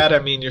with that. I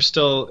mean, it's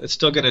still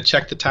going to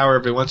check the tower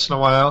every once in a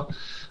while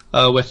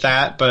with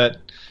that, but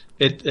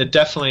it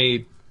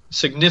definitely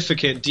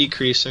significant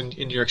decrease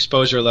in your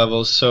exposure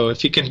levels. So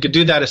if you can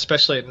do that,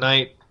 especially at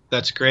night,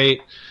 that's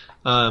great.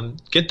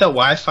 Get the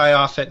Wi-Fi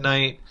off at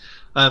night.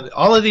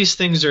 All of these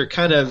things are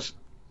kind of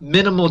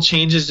minimal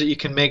changes that you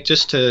can make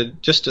just to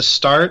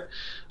start.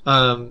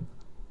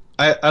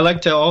 I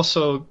like to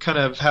also kind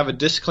of have a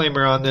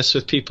disclaimer on this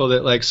with people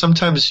that, like,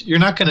 sometimes you're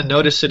not going to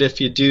notice it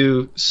if you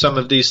do some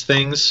of these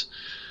things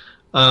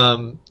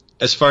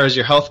as far as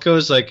your health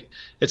goes. Like,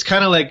 it's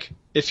kind of like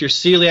if you're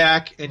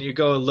celiac and you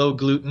go low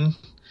gluten,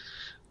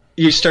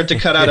 you start to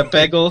cut out a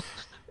bagel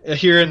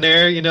here and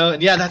there,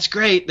 and yeah, that's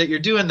great that you're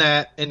doing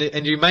that,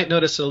 and you might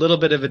notice a little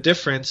bit of a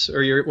difference,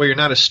 or you're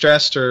not as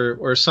stressed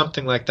or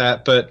something like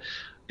that. But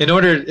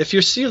if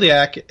you're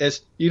celiac,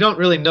 you don't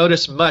really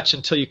notice much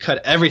until you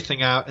cut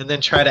everything out and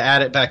then try to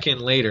add it back in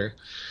later.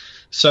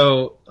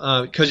 So,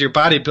 because your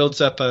body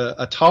builds up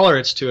a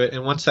tolerance to it,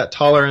 and once that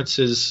tolerance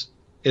is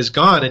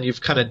gone and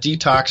you've kind of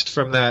detoxed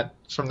from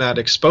that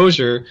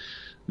exposure,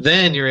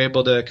 then you're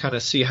able to kind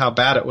of see how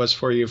bad it was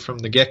for you from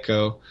the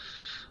get-go.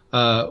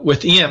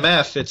 With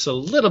EMF, it's a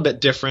little bit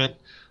different.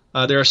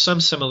 There are some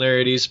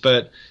similarities,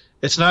 but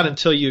it's not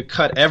until you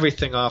cut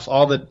everything off,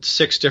 all the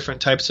 6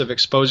 different types of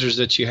exposures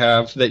that you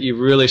have, that you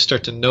really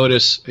start to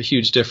notice a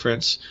huge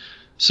difference.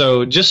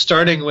 So just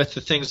starting with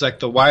the things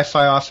like the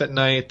Wi-Fi off at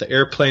night, the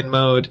airplane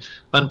mode,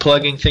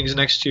 unplugging things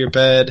next to your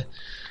bed,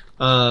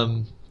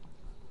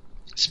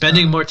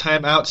 spending more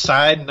time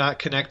outside, not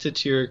connected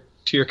to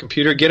your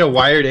computer. Get a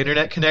wired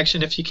internet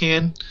connection if you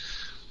can.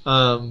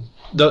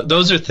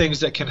 Those are things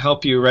that can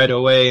help you right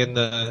away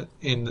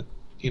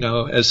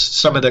as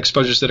some of the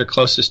exposures that are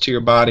closest to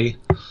your body.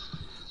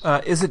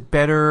 Is it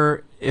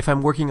better if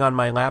I'm working on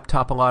my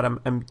laptop a lot?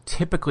 I'm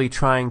typically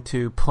trying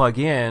to plug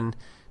in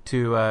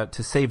to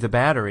save the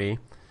battery.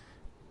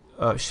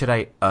 Should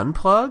I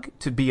unplug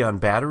to be on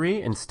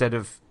battery instead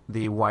of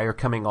the wire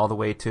coming all the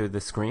way to the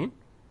screen?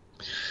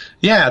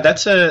 Yeah,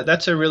 that's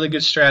a really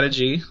good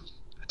strategy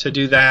to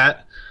do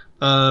that.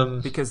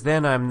 Because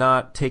then I'm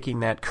not taking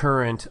that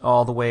current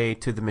all the way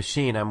to the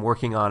machine. I'm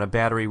working on a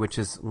battery which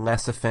is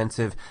less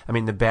offensive. I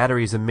mean, the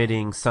battery's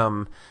emitting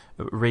some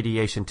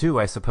radiation too,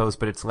 I suppose,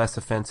 but it's less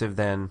offensive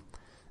than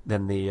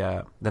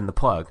the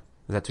plug.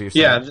 That's what you're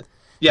saying?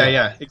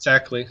 Yeah,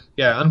 exactly.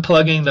 Yeah,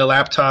 unplugging the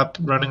laptop,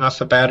 running off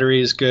a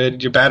battery is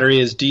good. Your battery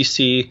is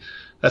DC.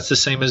 That's the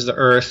same as the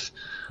Earth.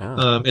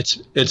 Oh.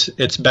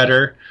 It's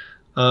better.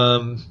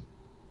 And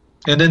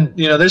then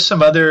there's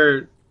some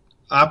other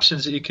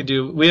options that you can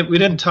do. We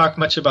didn't talk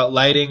much about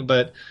lighting,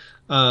 but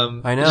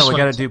I know we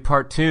got to do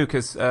part 2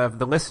 because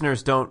the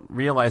listeners don't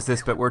realize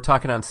this, but we're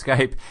talking on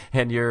Skype,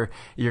 and you're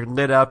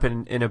lit up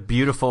in a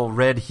beautiful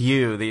red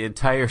hue. The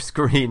entire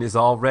screen is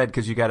all red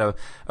because you got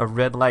a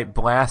red light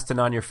blasting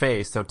on your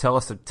face. So tell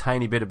us a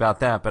tiny bit about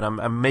that. But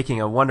I'm making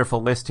a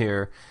wonderful list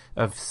here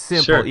of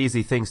simple,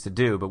 easy things to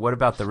do. But what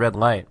about the red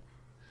light?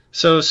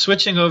 So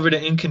switching over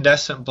to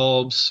incandescent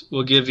bulbs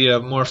will give you a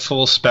more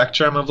full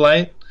spectrum of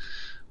light.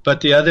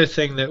 But the other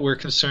thing that we're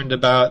concerned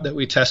about that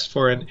we test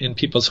for in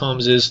people's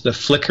homes is the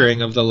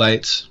flickering of the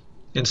lights.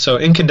 And so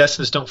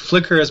incandescents don't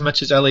flicker as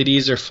much as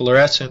LEDs or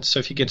fluorescents. So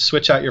if you could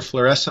switch out your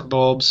fluorescent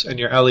bulbs and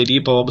your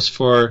LED bulbs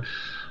for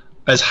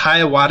as high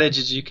a wattage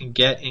as you can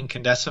get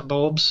incandescent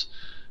bulbs,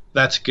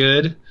 that's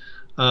good.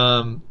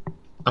 I'm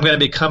going to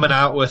be coming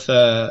out with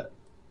a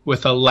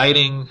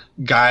lighting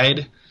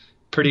guide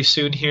pretty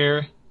soon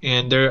here.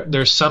 And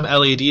there's some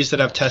LEDs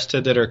that I've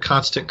tested that are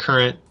constant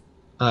current,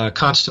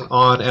 constant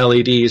on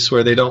LEDs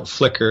where they don't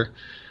flicker,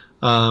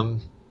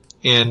 and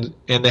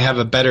they have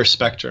a better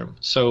spectrum.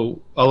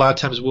 So a lot of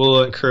times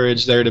we'll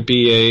encourage there to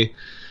be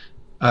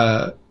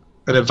an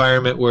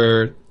environment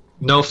where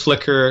no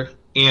flicker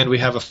and we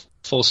have a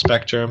full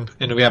spectrum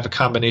and we have a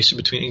combination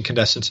between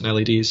incandescents and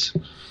LEDs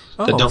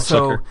that don't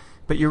flicker.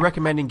 But you're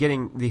recommending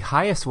getting the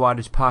highest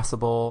wattage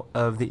possible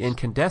of the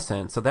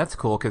incandescent, so that's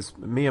cool because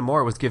Mia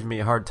Moore was giving me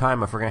a hard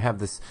time if we're going to have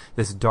this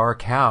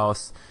dark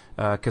house.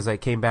 Because I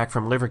came back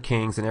from Liver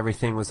Kings and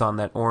everything was on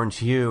that orange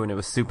hue and it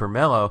was super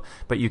mellow.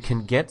 But you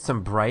can get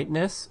some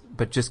brightness,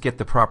 but just get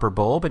the proper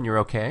bulb and you're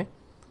okay?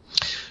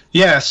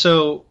 Yeah,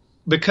 so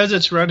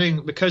because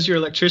your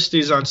electricity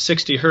is on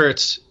 60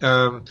 hertz,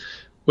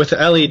 with the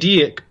LED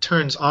it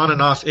turns on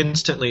and off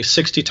instantly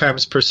 60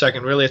 times per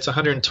second. Really, it's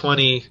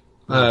 120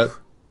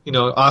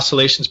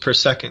 oscillations per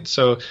second.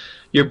 So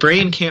your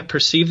brain can't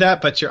perceive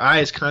that, but your eye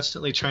is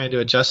constantly trying to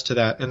adjust to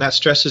that, and that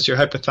stresses your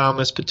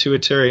hypothalamus,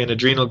 pituitary, and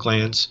adrenal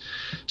glands.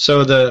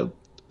 So the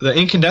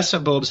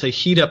incandescent bulbs, they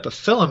heat up a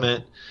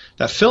filament.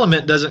 That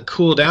filament doesn't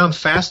cool down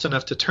fast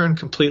enough to turn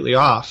completely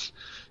off.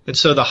 And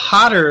so the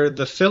hotter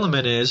the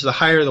filament is, the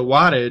higher the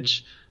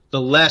wattage,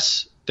 the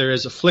less there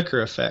is a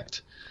flicker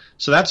effect.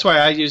 So that's why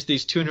I use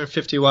these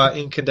 250 watt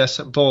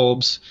incandescent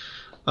bulbs.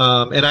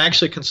 And I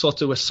actually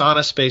consulted with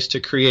Sauna Space to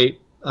create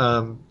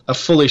a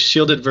fully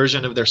shielded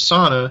version of their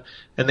sauna,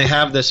 and they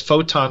have this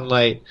photon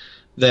light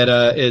that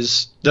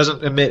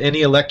doesn't emit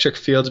any electric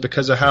fields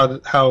because of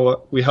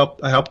how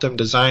I helped them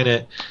design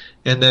it.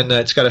 And then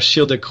it's got a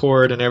shielded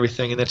cord and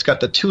everything, and it's got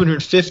the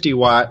 250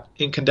 watt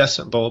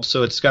incandescent bulb,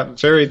 so it's got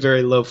very,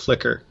 very low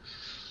flicker.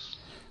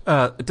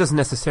 It doesn't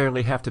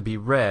necessarily have to be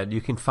red.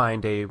 You can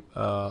find a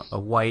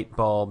white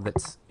bulb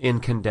that's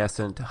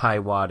incandescent, high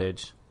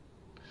wattage.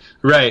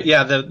 Right.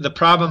 Yeah. The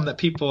problem that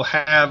people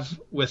have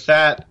with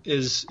that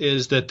is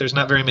that there's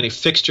not very many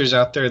fixtures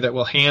out there that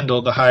will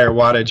handle the higher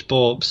wattage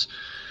bulbs.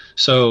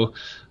 So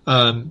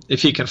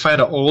if you can find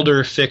an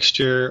older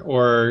fixture,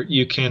 or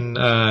you can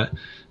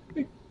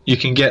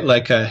get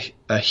like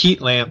a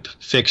heat lamp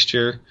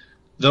fixture,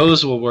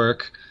 those will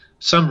work.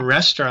 Some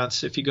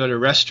restaurants, if you go to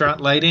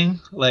restaurant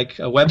lighting, like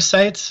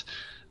websites,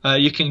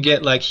 you can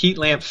get like heat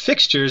lamp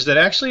fixtures that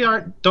actually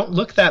don't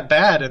look that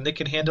bad, and they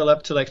can handle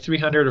up to like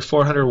 300 or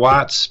 400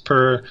 watts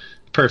per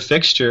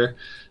fixture,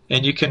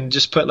 and you can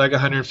just put like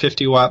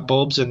 150 watt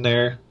bulbs in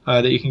there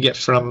that you can get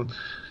from.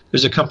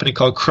 There's a company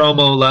called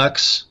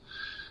Chromolux,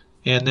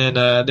 and then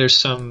there's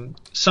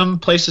some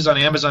places on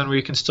Amazon where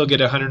you can still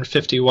get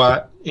 150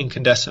 watt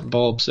incandescent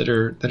bulbs that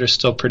are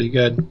still pretty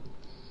good.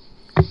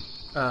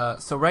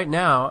 So right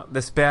now,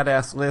 this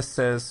badass list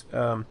says.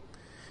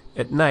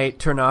 At night,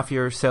 turn off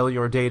your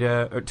cellular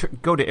data, or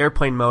go to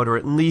airplane mode, or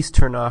at least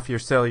turn off your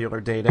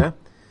cellular data.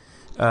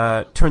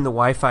 Turn the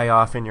Wi-Fi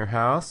off in your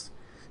house.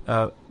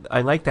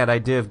 I like that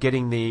idea of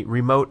getting the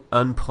remote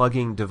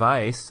unplugging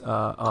device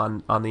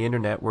on the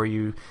internet, where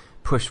you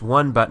push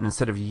one button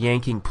instead of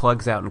yanking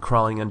plugs out and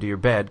crawling under your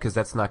bed, because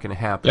that's not going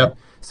to happen. Yep.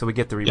 So we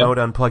get the remote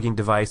unplugging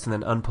device and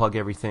then unplug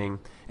everything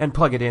and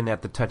plug it in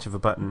at the touch of a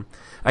button.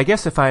 I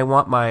guess if I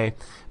want my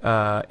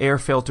air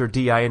filter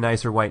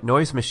deionizer white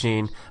noise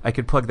machine, I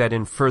could plug that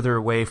in further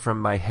away from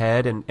my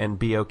head and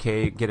be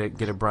okay,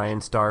 get a Brian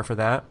Star for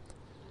that.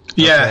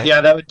 Yeah, okay. Yeah,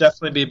 that would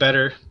definitely be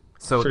better.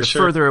 So the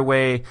further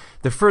away,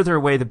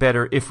 the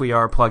better if we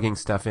are plugging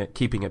stuff in,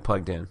 keeping it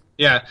plugged in.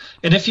 Yeah,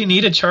 and if you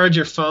need to charge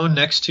your phone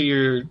next to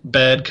your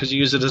bed because you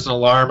use it as an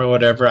alarm or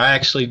whatever, I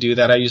actually do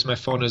that. I use my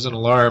phone as an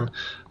alarm.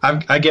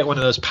 I get one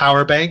of those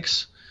power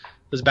banks,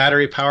 those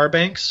battery power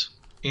banks,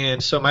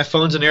 and so my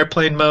phone's in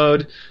airplane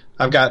mode.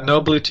 I've got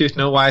no Bluetooth,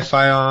 no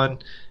Wi-Fi on,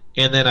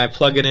 and then I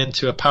plug it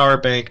into a power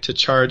bank to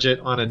charge it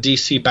on a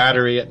DC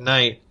battery at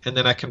night, and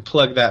then I can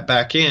plug that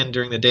back in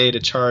during the day to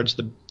charge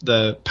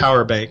the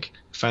power bank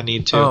if I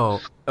need to.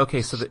 Oh,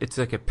 okay, so it's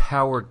like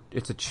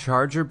it's a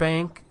charger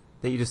bank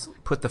that you just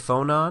put the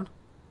phone on?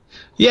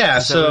 Yeah,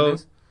 so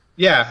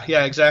yeah,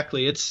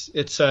 exactly. It's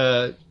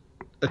a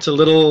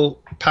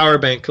little power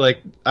bank.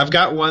 Like I've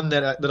got one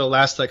that'll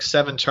last like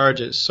 7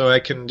 charges, so I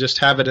can just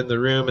have it in the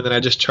room, and then I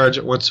just charge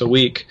it once a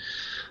week.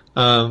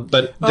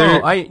 But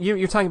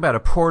you're talking about a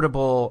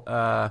portable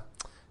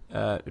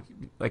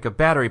like a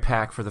battery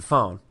pack for the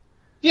phone.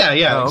 Yeah,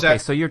 Oh, exactly. okay,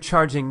 so you're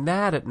charging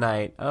that at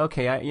night.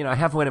 Okay, I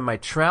have one in my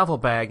travel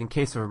bag in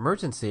case of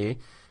emergency.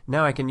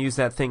 Now I can use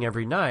that thing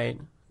every night,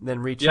 then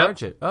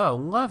recharge it. Oh,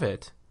 love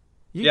it.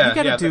 You got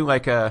to do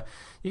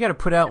you got to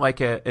put out like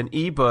an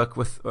ebook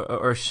with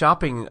or a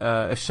shopping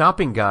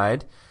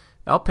guide.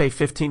 I'll pay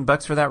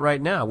 $15 for that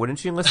right now,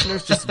 wouldn't you,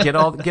 listeners? Just get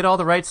all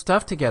the right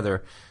stuff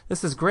together.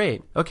 This is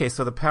great. Okay,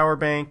 so the power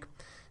bank.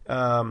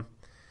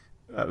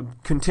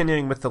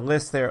 Continuing with the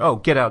list there. Oh,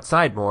 get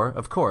outside more,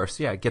 of course.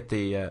 Yeah, get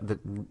the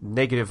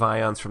negative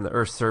ions from the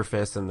Earth's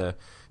surface and the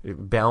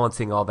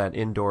balancing all that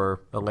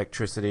indoor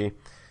electricity.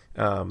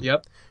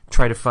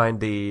 Try to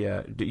find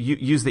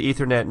use the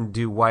Ethernet and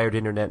do wired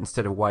internet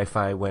instead of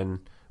Wi-Fi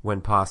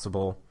when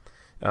possible.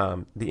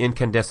 The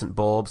incandescent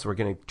bulbs, we're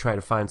going to try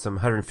to find some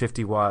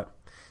 150-watt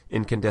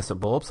incandescent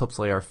bulbs.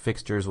 Hopefully our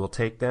fixtures will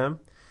take them.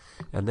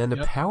 And then the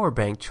power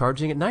bank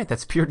charging at night.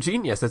 That's pure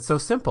genius. It's so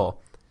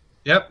simple.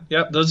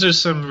 Yep. Those are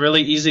some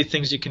really easy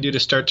things you can do to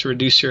start to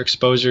reduce your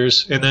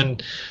exposures. And then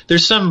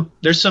there's some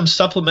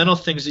supplemental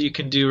things that you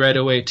can do right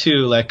away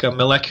too, like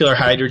molecular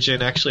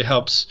hydrogen actually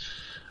helps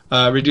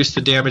reduce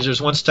the damage.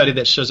 There's one study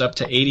that shows up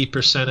to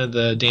 80% of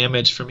the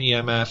damage from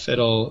EMF.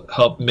 It'll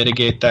help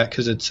mitigate that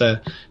because it's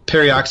a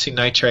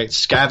peroxynitrite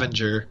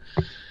scavenger.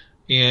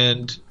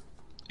 And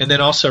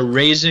then also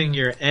raising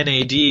your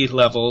NAD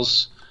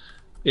levels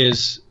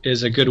is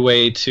a good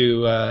way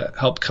to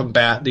help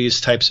combat these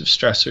types of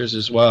stressors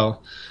as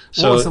well.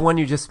 So, what was the one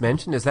you just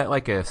mentioned? Is that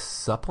like a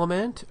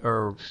supplement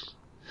or?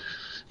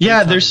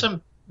 Yeah, there's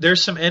some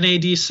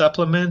NAD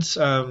supplements.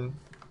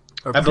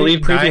 I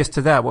believe previous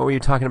to that, what were you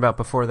talking about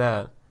before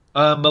that?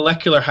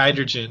 Molecular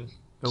hydrogen.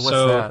 What's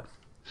that?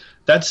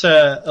 That's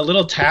a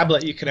little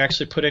tablet you can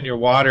actually put in your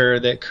water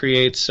that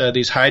creates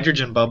these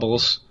hydrogen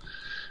bubbles.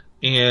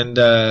 And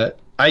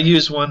I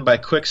use one by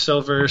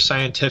Quicksilver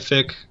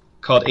Scientific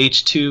called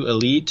H2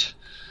 Elite.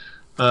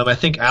 I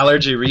think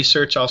Allergy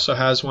Research also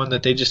has one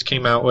that they just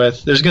came out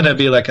with. There's going to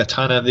be like a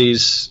ton of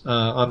these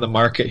on the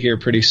market here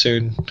pretty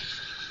soon.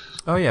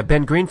 Oh, yeah.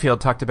 Ben Greenfield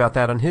talked about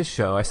that on his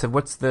show. I said,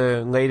 what's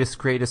the latest,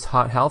 greatest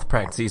hot health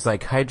practice? He's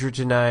like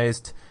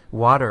hydrogenized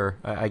water.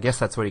 I guess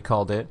that's what he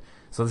called it.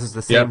 So this is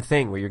the same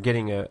thing where you're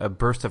getting a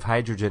burst of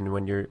hydrogen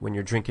when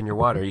you're drinking your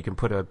water. You can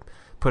put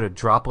a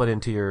droplet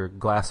into your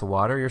glass of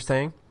water, you're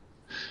saying?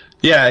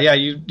 Yeah.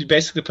 You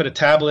basically put a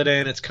tablet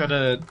in. It's kind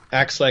of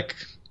acts like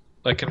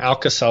an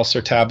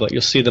Alka-Seltzer tablet.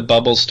 You'll see the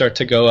bubbles start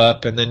to go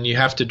up, and then you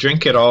have to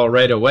drink it all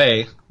right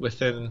away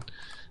within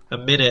a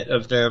minute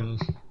of them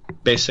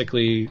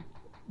basically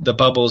the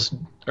bubbles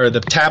or the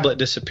tablet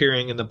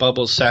disappearing and the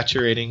bubbles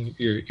saturating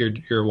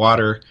your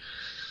water.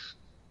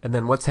 And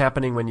then what's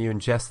happening when you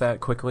ingest that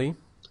quickly?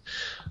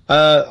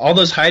 All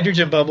those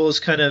hydrogen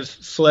bubbles kind of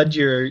flood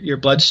your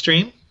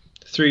bloodstream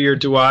through your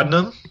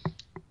duodenum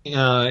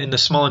in the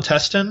small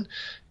intestine,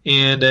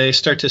 and they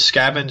start to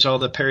scavenge all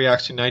the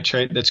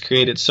peroxynitrite that's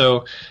created.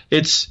 So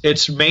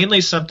it's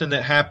mainly something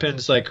that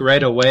happens like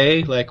right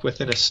away, like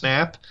within a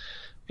snap.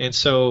 And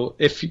so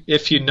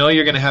if you know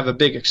you're going to have a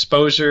big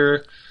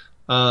exposure,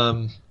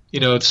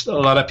 it's a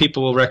lot of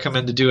people will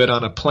recommend to do it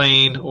on a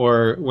plane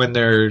or when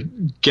they're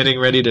getting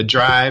ready to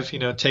drive.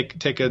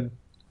 Take a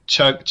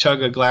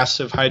chug a glass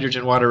of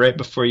hydrogen water right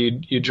before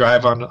you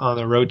drive on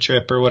a road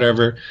trip or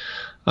whatever.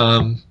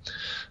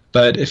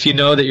 But if you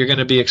know that you're going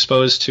to be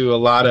exposed to a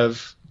lot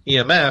of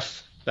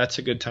EMF, that's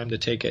a good time to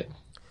take it.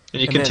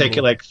 And you can take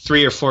it like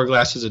 3 or 4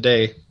 glasses a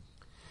day.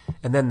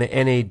 And then the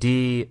NAD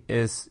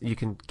is, you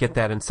can get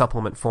that in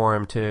supplement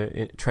form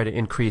to try to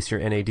increase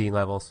your NAD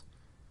levels.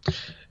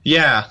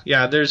 Yeah.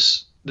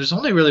 There's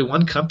only really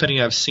one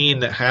company I've seen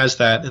that has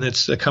that, and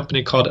it's a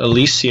company called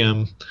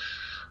Elysium.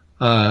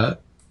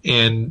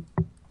 And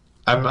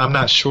I'm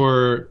not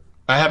sure.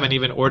 I haven't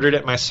even ordered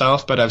it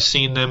myself, but I've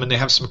seen them, and they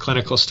have some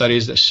clinical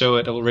studies that show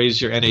it'll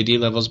raise your NAD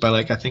levels by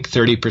I think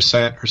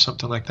 30% or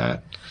something like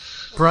that.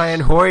 Brian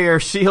Hoyer,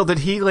 Shielded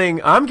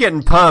Healing. I'm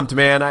getting pumped,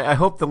 man. I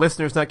hope the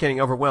listener's not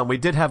getting overwhelmed. We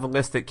did have a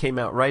list that came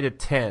out right at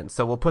 10,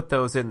 so we'll put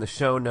those in the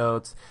show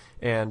notes.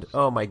 And,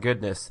 oh my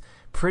goodness,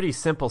 pretty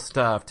simple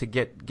stuff to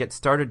get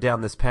started down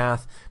this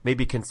path.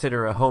 Maybe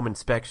consider a home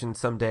inspection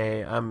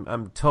someday.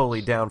 I'm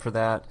totally down for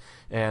that.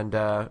 And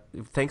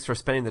thanks for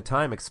spending the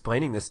time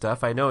explaining this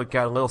stuff. I know it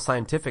got a little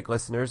scientific,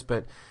 listeners,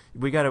 but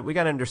we got to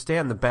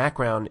understand the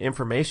background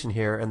information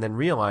here and then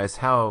realize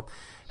how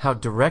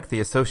direct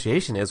the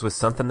association is with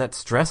something that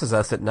stresses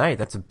us at night.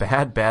 That's a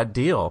bad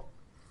deal.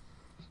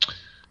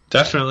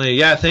 Definitely.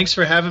 Yeah, thanks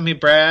for having me,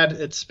 Brad.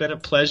 It's been a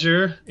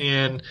pleasure,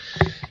 and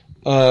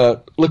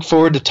look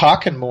forward to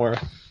talking more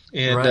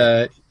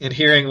and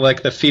hearing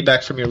the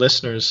feedback from your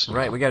listeners.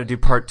 Right. We got to do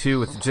part 2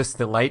 with just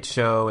the light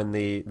show and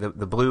the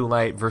blue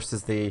light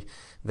versus the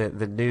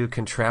new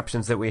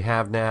contraptions that we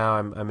have now.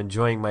 I'm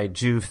enjoying my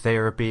Juve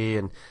therapy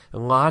and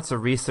lots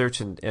of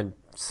research and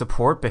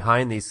support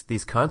behind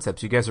these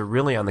concepts. You guys are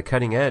really on the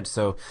cutting edge.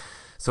 So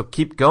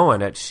keep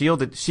going at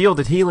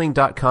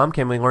shieldedhealing.com.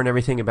 Can we learn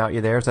everything about you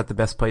there? Is that the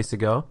best place to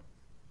go?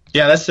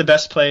 Yeah, that's the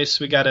best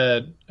place. We got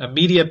a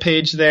media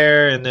page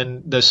there, and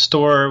then the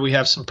store, we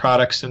have some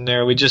products in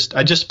there. I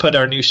just put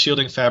our new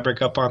shielding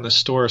fabric up on the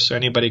store so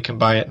anybody can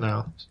buy it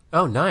now.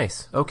 Oh,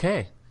 nice.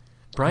 Okay.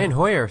 Brian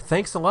Hoyer,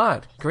 thanks a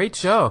lot. Great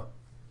show.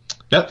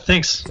 Yep,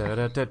 thanks.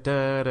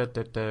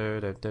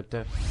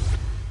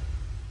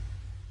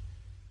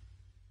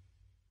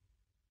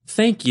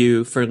 Thank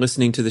you for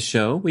listening to the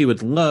show. We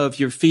would love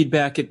your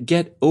feedback at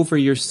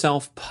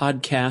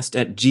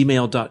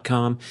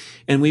getoveryourselfpodcast@gmail.com.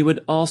 And we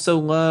would also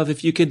love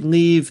if you could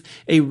leave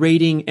a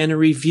rating and a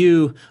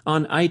review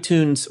on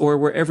iTunes or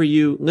wherever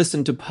you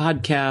listen to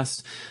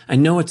podcasts. I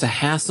know it's a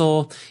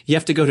hassle. You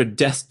have to go to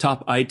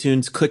desktop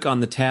iTunes, click on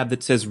the tab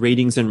that says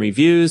ratings and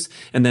reviews,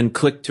 and then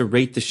click to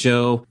rate the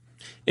show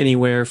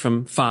anywhere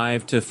from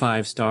 5 to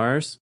 5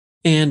 stars.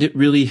 And it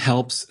really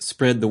helps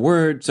spread the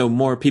word so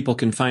more people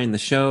can find the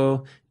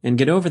show and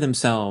get over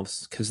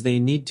themselves, because they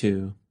need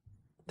to.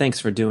 Thanks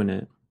for doing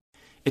it.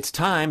 It's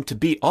time to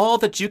be all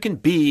that you can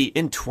be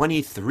in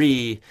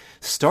 23,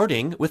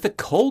 starting with a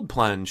cold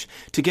plunge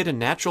to get a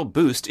natural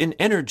boost in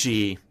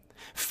energy.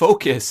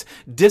 Focus,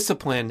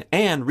 discipline,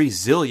 and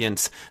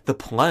resilience. The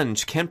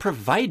plunge can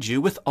provide you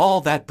with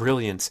all that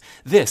brilliance.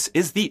 This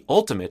is the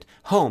ultimate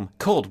home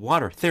cold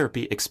water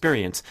therapy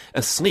experience,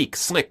 a sleek,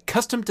 slick,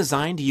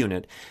 custom-designed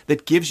unit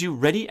that gives you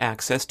ready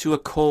access to a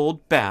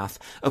cold bath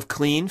of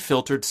clean,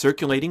 filtered,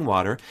 circulating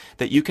water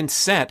that you can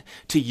set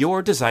to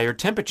your desired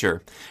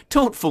temperature.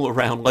 Don't fool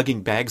around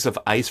lugging bags of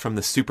ice from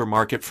the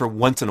supermarket for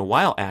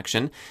once-in-a-while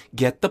action.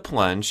 Get the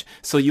plunge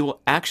so you will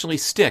actually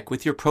stick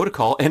with your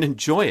protocol and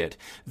enjoy it.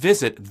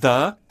 Visit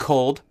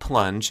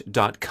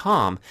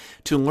thecoldplunge.com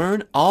to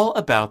learn all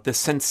about this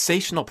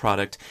sensational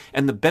product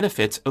and the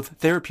benefits of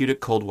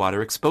therapeutic cold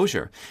water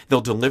exposure.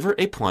 They'll deliver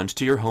a plunge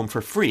to your home for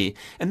free,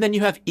 and then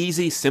you have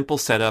easy, simple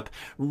setup,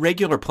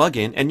 regular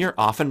plug-in, and you're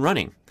off and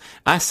running.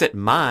 I set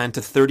mine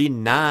to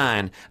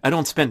 39. I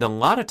don't spend a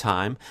lot of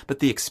time, but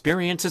the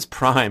experience is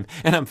prime,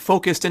 and I'm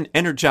focused and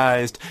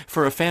energized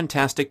for a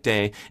fantastic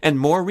day and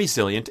more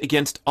resilient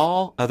against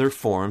all other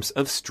forms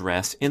of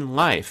stress in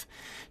life.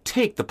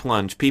 Take the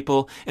plunge,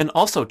 people, and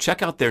also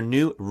check out their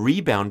new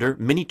Rebounder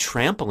mini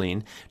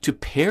trampoline to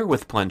pair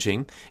with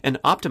plunging and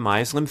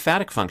optimize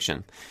lymphatic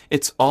function.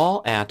 It's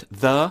all at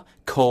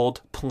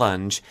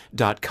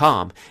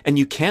thecoldplunge.com, and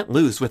you can't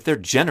lose with their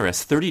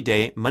generous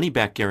 30-day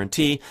money-back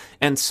guarantee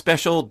and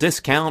special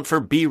discount for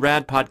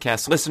B-Rad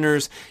podcast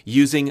listeners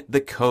using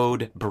the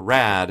code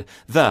BRAD.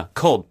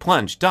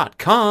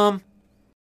 Thecoldplunge.com.